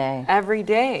 Absolutely. Every day. Every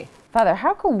day. Father,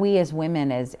 how can we as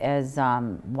women, as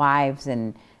wives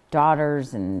and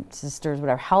daughters and sisters,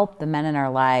 whatever, help the men in our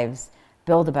lives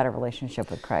build a better relationship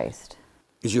with Christ?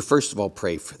 Is you first of all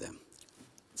pray for them.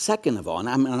 Second of all,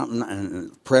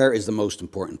 and prayer is the most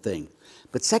important thing.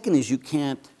 But second is you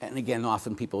can't, and again,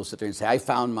 often people sit there and say, I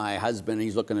found my husband,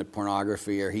 he's looking at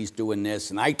pornography, or he's doing this,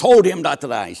 and I told him,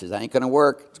 da-da-da. He says, that ain't going to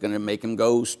work. It's going to make him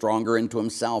go stronger into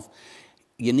himself.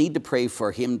 You need to pray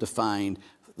for him to find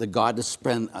the God to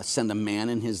send a man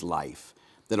in his life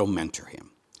that'll mentor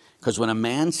him. Because when a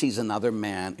man sees another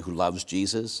man who loves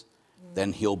Jesus,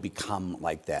 then he'll become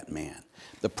like that man.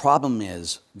 The problem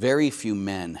is very few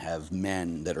men have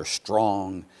men that are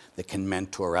strong, that can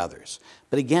mentor others.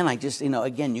 But again,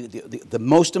 the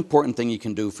most important thing you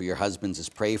can do for your husbands is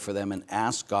pray for them and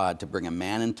ask God to bring a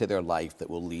man into their life that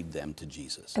will lead them to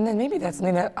Jesus. And then maybe that's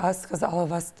something that us, because all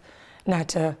of us, not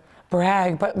to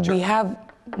brag, but we have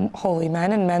holy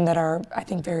men and men that are, I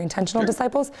think, very intentional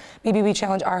disciples. Maybe we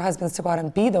challenge our husbands to go out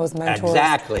and be those mentors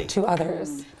to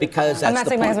others. Because that's I'm not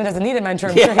saying my husband doesn't need a mentor.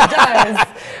 I'm Yeah. sure he does.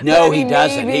 No, but he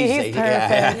doesn't. He's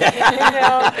perfect. You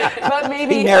know? But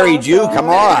maybe He married you. Come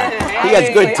on. He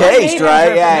has good taste,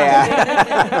 right? Yeah.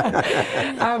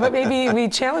 But maybe we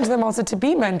challenge them also to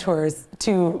be mentors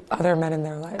to other men in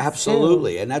their lives.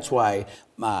 Absolutely, too. and that's why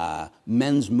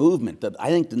men's movement. I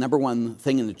think the number one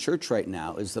thing in the church right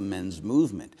now is the men's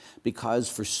movement,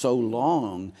 because for so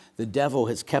long the devil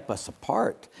has kept us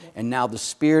apart, and now the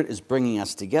Spirit is bringing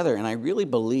us together. And I really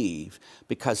believe,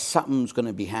 because something's going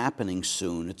to be happening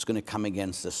soon, it's going to come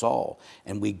against us all,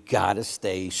 and we got to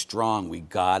stay strong. We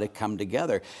got to come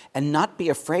together and not be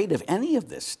afraid of any of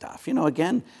this stuff. You know,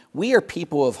 again, we are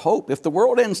people of hope. If the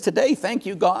world ends today, thank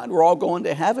you, God, we're all going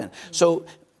to heaven. So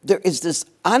there is this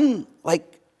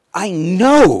I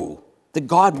know that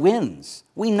God wins.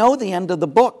 We know the end of the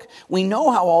book. We know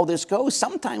how all this goes.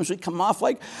 Sometimes we come off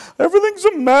like, everything's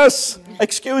a mess.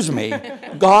 Excuse me.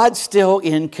 God's still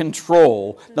in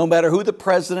control. No matter who the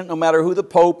president, no matter who the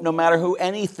pope, no matter who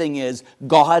anything is,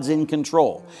 God's in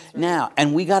control. Now,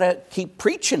 and we got to keep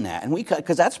preaching that, and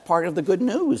because that's part of the good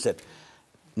news, that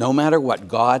no matter what,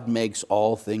 God makes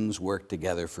all things work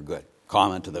together for good.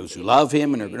 Comment to those who love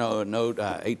him, and note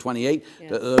 8:28,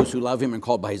 those who love him and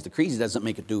called by his decrees. He doesn't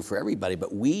make it do for everybody,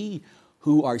 but we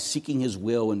who are seeking his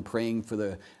will and praying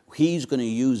for he's going to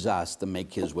use us to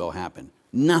make his will happen.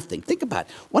 Nothing. Think about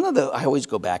it. I always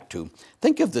go back to,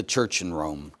 think of the church in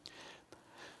Rome.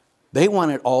 They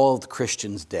wanted all the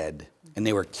Christians dead, and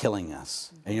they were killing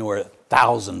us. And there were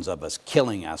thousands of us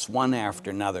killing us, one after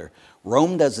another.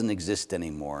 Rome doesn't exist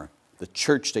anymore. The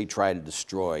church they try to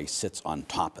destroy sits on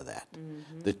top of that.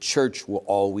 Mm-hmm. The church will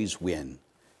always win.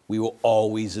 We will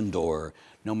always endure,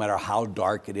 no matter how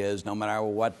dark it is, no matter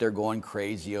what they're going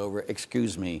crazy over.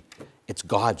 Excuse me, it's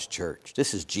God's church.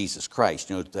 This is Jesus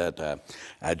Christ. You know that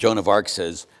Joan of Arc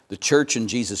says, the church and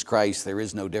Jesus Christ, there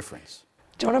is no difference.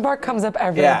 Joan of Arc comes up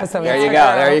every episode. There you go,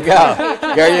 there you go,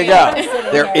 there you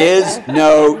go. There is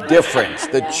no difference.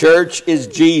 The church is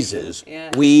Jesus.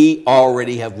 We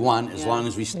already have won as long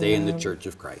as we stay in the church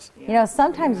of Christ. You know,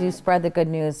 sometimes you spread the good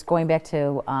news, going back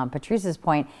to Patrice's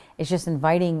point, is just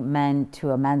inviting men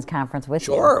to a men's conference with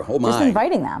you. Sure, oh my. Just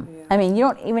inviting them. I mean, you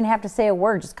don't even have to say a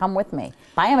word, just come with me.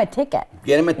 Buy them a ticket.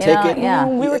 Get them a ticket. Yeah.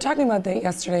 We were talking about that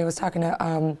yesterday. I was talking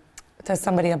to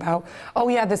somebody about,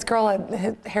 this girl at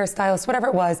hairstylist, whatever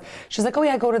it was. She's like,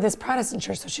 I go to this Protestant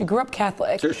church. So she grew up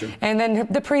Catholic. Sure. And then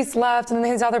the priest left, and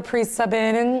then his other priests sub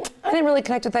in, and I didn't really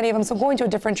connect with any of them, so I'm going to a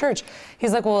different church.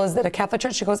 He's like, well, is it a Catholic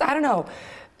church? She goes, I don't know.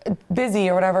 Busy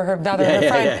or whatever, her friend.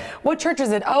 Yeah. What church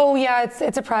is it? Oh, yeah,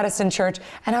 it's a Protestant church.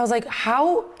 And I was like,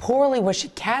 how poorly was she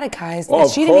catechized that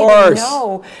she didn't even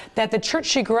know that the church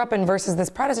she grew up in versus this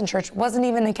Protestant church wasn't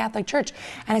even a Catholic church.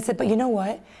 And I said, but you know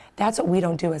what? That's what we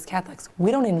don't do as Catholics.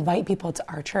 We don't invite people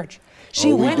to our church.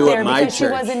 She went there because she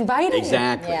was invited.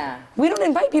 Exactly. Yeah. We don't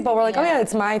invite people. We're like,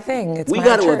 it's my thing. It's we my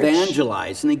got to church.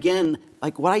 evangelize. And again,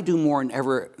 like what I do more than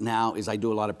ever now is I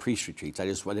do a lot of priest retreats. I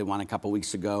did one a couple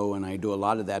weeks ago, and I do a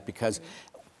lot of that because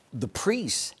the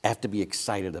priests have to be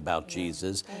excited about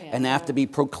Jesus and have to be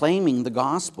proclaiming the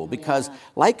gospel because,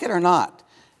 like it or not,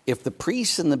 if the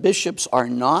priests and the bishops are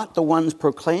not the ones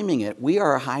proclaiming it, we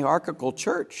are a hierarchical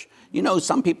church. You know,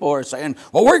 some people are saying,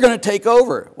 well, we're going to take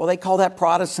over. Well, they call that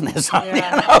Protestantism. You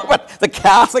know? But the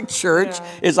Catholic Church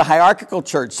is a hierarchical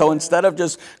church. So instead of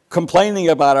just complaining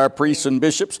about our priests and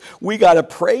bishops, we got to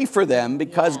pray for them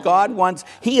because God wants,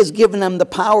 he has given them the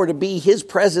power to be his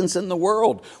presence in the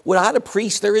world. Without a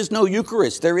priest, there is no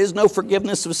Eucharist. There is no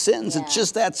forgiveness of sins. It's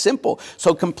just that simple.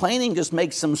 So complaining just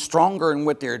makes them stronger in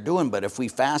what they're doing. But if we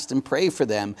fast and pray for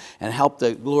them and help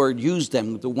the Lord use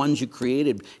them, the ones you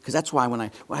created, because that's why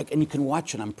and you can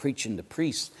watch it, I'm preaching to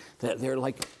priests, that they're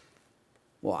like,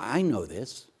 well, I know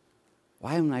this.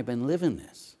 Why haven't I been living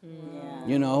this?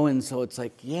 You know, and so it's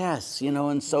like, yes, you know,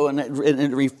 and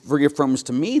it reaffirms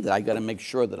to me that I got to make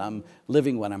sure that I'm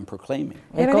living what I'm proclaiming.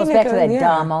 It goes back to that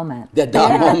duh moment. That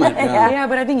duh moment. Yeah,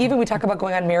 but I think even we talk about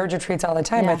going on marriage retreats all the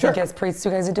time. I think as priests, you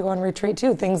guys need to go on retreat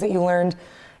too. Things that you learned,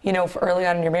 you know, early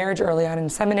on in your marriage, early on in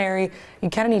seminary,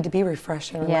 you kind of need to be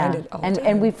refreshed and reminded all the time.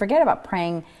 And we forget about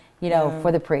praying, you know,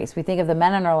 for the priest. We think of the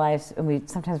men in our lives, and we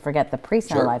sometimes forget the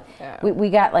priest in our Sure. life. Yeah. We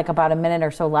got like about a minute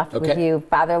or so left with you,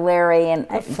 Father Larry. And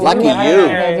Lucky you.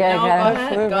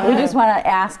 We just want to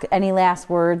ask any last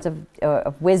words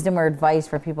of wisdom or advice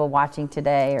for people watching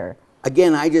today, or.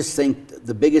 Again, I just think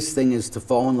the biggest thing is to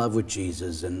fall in love with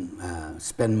Jesus and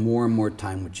spend more and more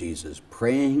time with Jesus.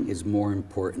 Praying is more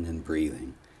important than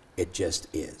breathing. It just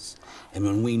is. And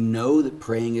when we know that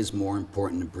praying is more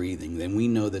important than breathing, then we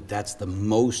know that that's the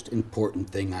most important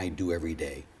thing I do every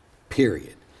day,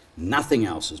 period. Nothing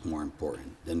else is more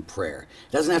important than prayer.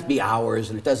 It doesn't have to be hours,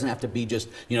 and it doesn't have to be just,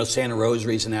 you know, saying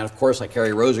rosaries and that. Of course, I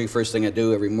carry a rosary first thing I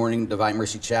do every morning, Divine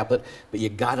Mercy Chaplet, but you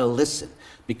gotta listen,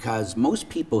 because most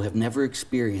people have never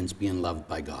experienced being loved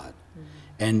by God.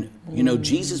 And, you know,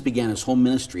 Jesus began his whole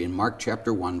ministry in Mark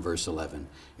chapter 1, verse 11.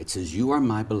 It says, "You are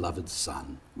my beloved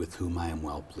Son, with whom I am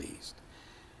well pleased."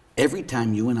 Every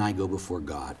time you and I go before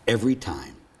God, every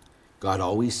time, God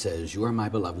always says, "You are my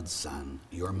beloved son,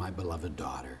 you are my beloved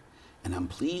daughter, and I'm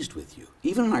pleased with you."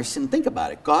 Even in our sin, think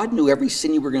about it. God knew every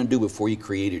sin you were going to do before he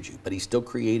created you, but he still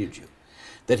created you.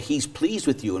 That he's pleased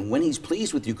with you, and when he's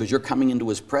pleased with you because you're coming into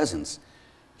his presence,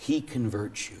 he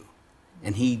converts you,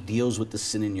 and he deals with the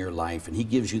sin in your life, and he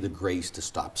gives you the grace to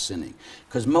stop sinning.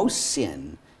 Because most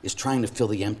sin is trying to fill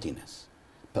the emptiness.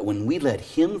 But when we let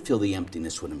him fill the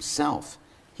emptiness with himself,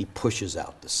 he pushes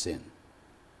out the sin.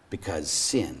 Because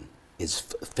sin is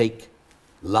fake.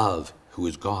 Love, who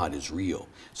is God, is real.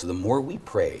 So the more we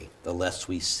pray, the less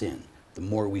we sin. The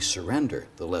more we surrender,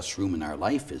 the less room in our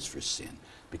life is for sin.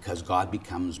 Because God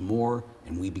becomes more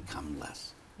and we become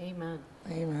less. Amen.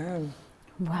 Amen.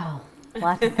 Wow. A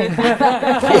lot to think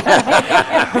about.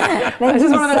 Thank you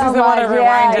just one of those so things I want to much.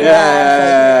 rewind it.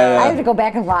 Yeah. I have to go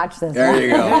back and watch this. There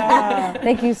you go.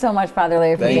 Thank you so much, Father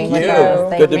Larry, for Thank being with you. us.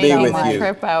 Thank Good to you be so with much. you.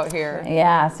 Trip out here.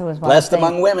 Yes, it was Blessed wonderful.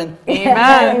 among women.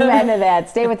 Amen. Amen to that.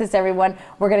 Stay with us, everyone.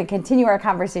 We're going to continue our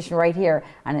conversation right here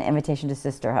on An Invitation to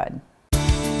Sisterhood.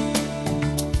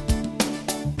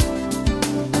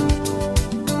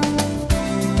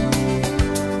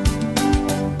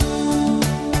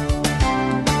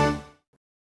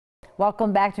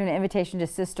 Welcome back to An Invitation to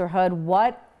Sisterhood.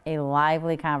 What a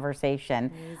lively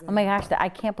conversation. Amazing. Oh my gosh, I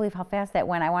can't believe how fast that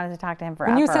went. I wanted to talk to him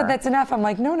forever. When you said that's enough, I'm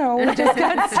like, no, we just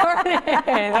got started.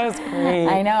 That was great.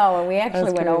 I know, and we actually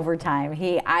went great. overtime.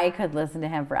 I could listen to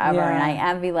him forever, and I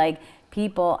envy like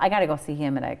people. I got to go see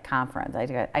him at a conference. I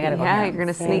got to go. Yeah, you're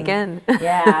gonna sneak in.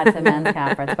 Yeah, it's a men's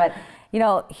conference, but you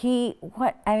know,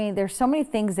 there's so many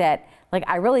things that, like,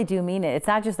 I really do mean it. It's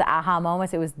not just the aha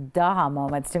moments, it was daha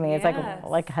moments to me. It's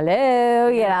like, hello,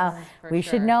 you know, we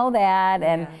should know that.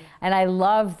 And I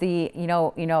love the,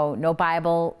 no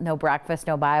Bible, no breakfast,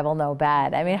 no Bible, no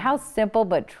bed. I mean, how simple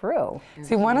but true.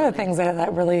 See, one of the things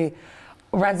that really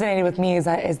resonated with me is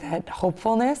that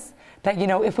hopefulness, that,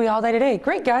 if we all die today,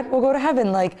 great, God, we'll go to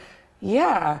heaven. Like,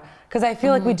 yeah. Because I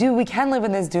feel like we can live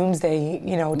in this doomsday,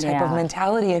 type of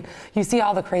mentality. And you see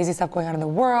all the crazy stuff going on in the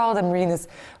world. I'm reading this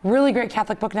really great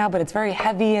Catholic book now, but it's very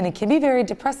heavy and it can be very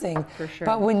depressing. For sure.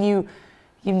 But when you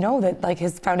know that, like,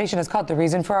 his foundation is called The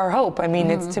Reason for Our Hope. I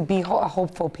mean, it's to be a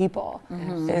hopeful people.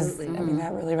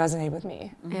 That really resonated with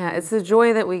me. Yeah, it's the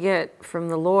joy that we get from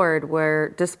the Lord,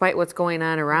 where despite what's going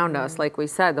on around us, like we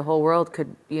said, the whole world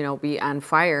could, be on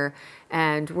fire,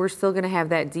 and we're still going to have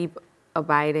that deep,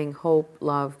 abiding hope,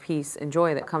 love, peace, and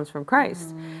joy that comes from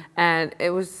Christ. And it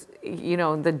was,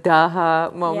 the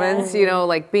daha moments,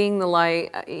 like being the light,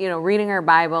 reading our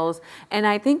Bibles. And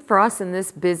I think for us in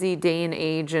this busy day and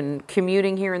age, and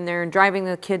commuting here and there and driving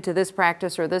the kid to this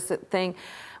practice or this thing,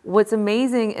 what's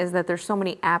amazing is that there's so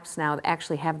many apps now that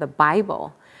actually have the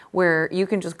Bible, where you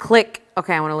can just click,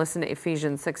 okay, I want to listen to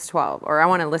Ephesians 6:12, or I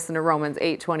want to listen to Romans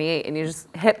 8:28, and you just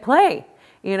hit play.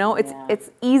 It's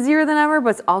easier than ever, but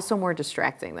it's also more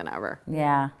distracting than ever.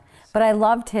 Yeah. But I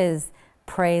loved his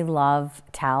pray, love,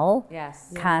 tell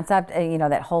concept,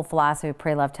 that whole philosophy of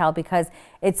pray, love, tell, because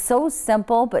it's so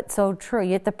simple but so true.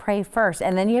 You have to pray first,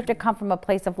 and then you have to come from a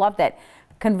place of love. That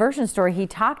conversion story he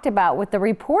talked about with the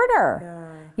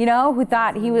reporter, who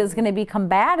thought he was going to be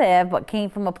combative but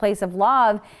came from a place of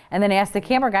love, and then asked the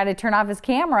camera guy to turn off his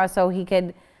camera so he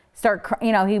could start,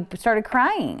 he started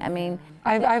crying. I mean,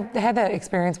 I've had that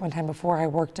experience one time before. I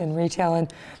worked in retail,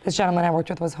 and this gentleman I worked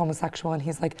with was homosexual, and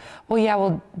he's like,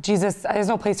 well, Jesus, there's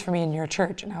no place for me in your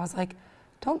church. And I was like,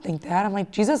 don't think that. I'm like,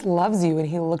 Jesus loves you. And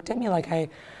he looked at me like I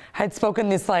had spoken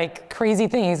this like crazy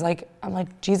thing. I'm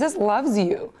like, Jesus loves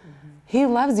you. He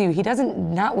loves you. He doesn't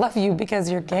not love you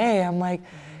because you're gay. I'm like,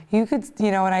 you could,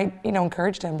 and I,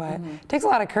 encouraged him, but it takes a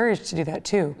lot of courage to do that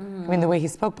too. I mean, the way he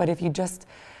spoke, but if you just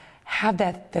have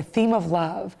the theme of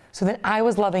love, so that I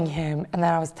was loving him, and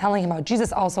then I was telling him how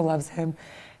Jesus also loves him,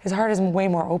 his heart is way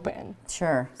more open.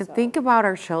 Sure. And think about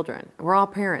our children. We're all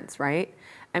parents, right?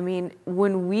 I mean,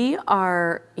 when we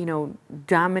are,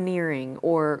 domineering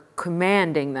or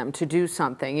commanding them to do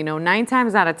something, 9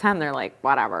 times out of 10, they're like,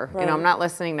 whatever, I'm not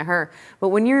listening to her. But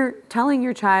when you're telling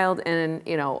your child in,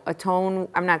 a tone,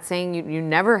 I'm not saying you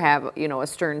never have, a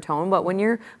stern tone, but when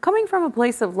you're coming from a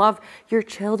place of love, your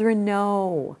children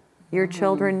know. Your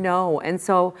children know. And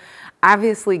so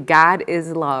obviously God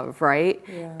is love, right?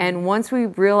 Yeah. And once we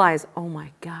realize, oh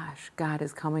my gosh, God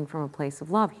is coming from a place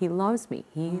of love. He loves me.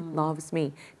 He loves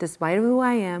me. Despite who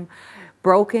I am,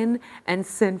 broken and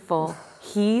sinful,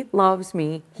 he loves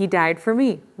me. He died for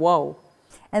me. Whoa.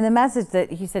 And the message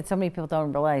that he said, so many people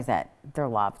don't realize that they're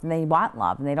loved and they want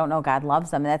love and they don't know God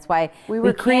loves them. And that's why we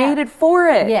were created for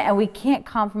it. Yeah, and we can't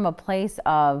come from a place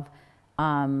of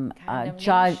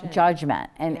judgment,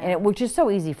 which is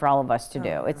so easy for all of us to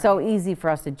do. It's so easy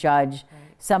for us to judge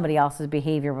somebody else's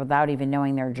behavior without even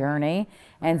knowing their journey.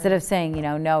 And instead of saying,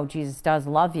 no, Jesus does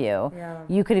love you,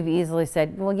 you could have easily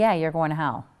said, well, yeah, you're going to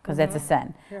hell because that's a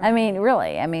sin. I mean,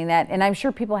 really, that, and I'm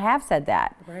sure people have said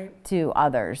that to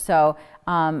others. So,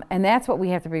 and that's what we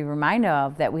have to be reminded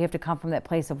of, that we have to come from that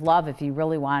place of love if you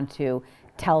really want to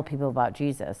tell people about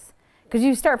Jesus. Because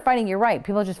you start fighting, you're right,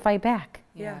 people just fight back.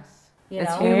 Yes.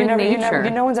 It's human nature.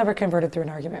 No one's ever converted through an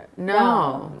argument.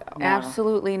 No,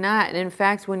 absolutely not. And in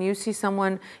fact, when you see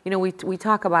someone, we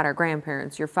talk about our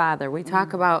grandparents, your father, we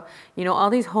talk about, all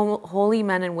these holy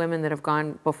men and women that have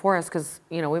gone before us, because,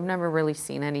 we've never really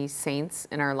seen any saints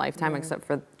in our lifetime except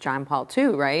for John Paul II,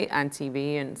 right, on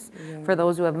TV, and for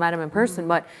those who have met him in person.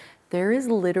 But there is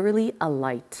literally a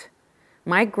light.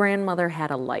 My grandmother had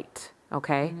a light,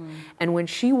 okay? And when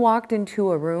she walked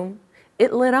into a room,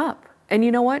 it lit up. And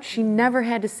you know what? She never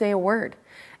had to say a word.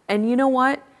 And you know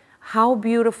what? How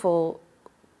beautiful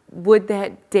would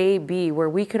that day be where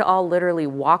we could all literally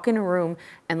walk in a room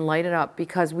and light it up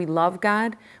because we love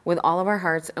God with all of our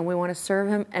hearts and we want to serve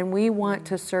him and we want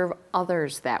to serve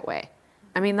others that way.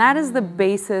 That is the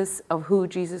basis of who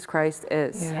Jesus Christ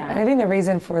is. Yeah. And I think the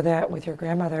reason for that with your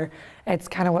grandmother, it's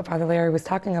kind of what Father Larry was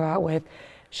talking about with,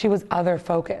 she was other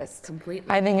focused. Completely.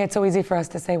 I think it's so easy for us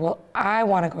to say, well, I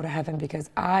want to go to heaven because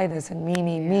I this and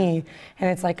me. And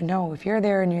it's like, no, if you're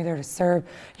there and you're there to serve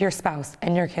your spouse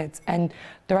and your kids and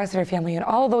the rest of your family and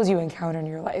all of those you encounter in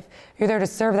your life, you're there to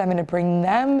serve them and to bring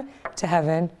them to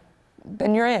heaven,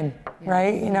 then you're in,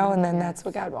 right? And then that's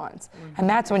what God wants. And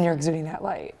that's when you're exuding that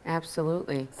light.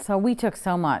 Absolutely. So we took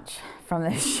so much from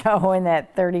this show in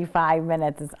that 35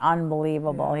 minutes. It's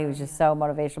unbelievable. He was just so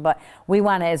motivational. But we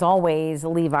want to, as always,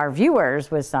 leave our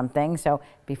viewers with something. So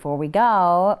before we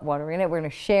go, what are we gonna do? We're gonna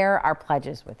share our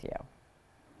pledges with you.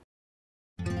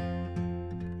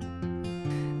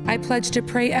 I pledge to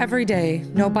pray every day.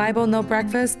 No Bible, no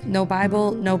breakfast. No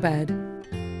Bible, no bed.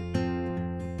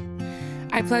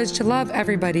 I pledge to love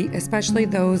everybody, especially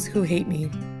those who hate me.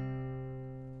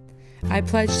 I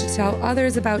pledge to tell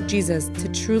others about Jesus, to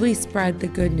truly spread the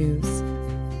good news.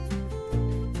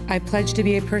 I pledge to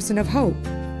be a person of hope.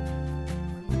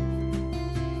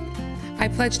 I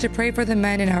pledge to pray for the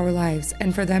men in our lives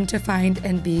and for them to find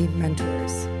and be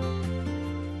mentors.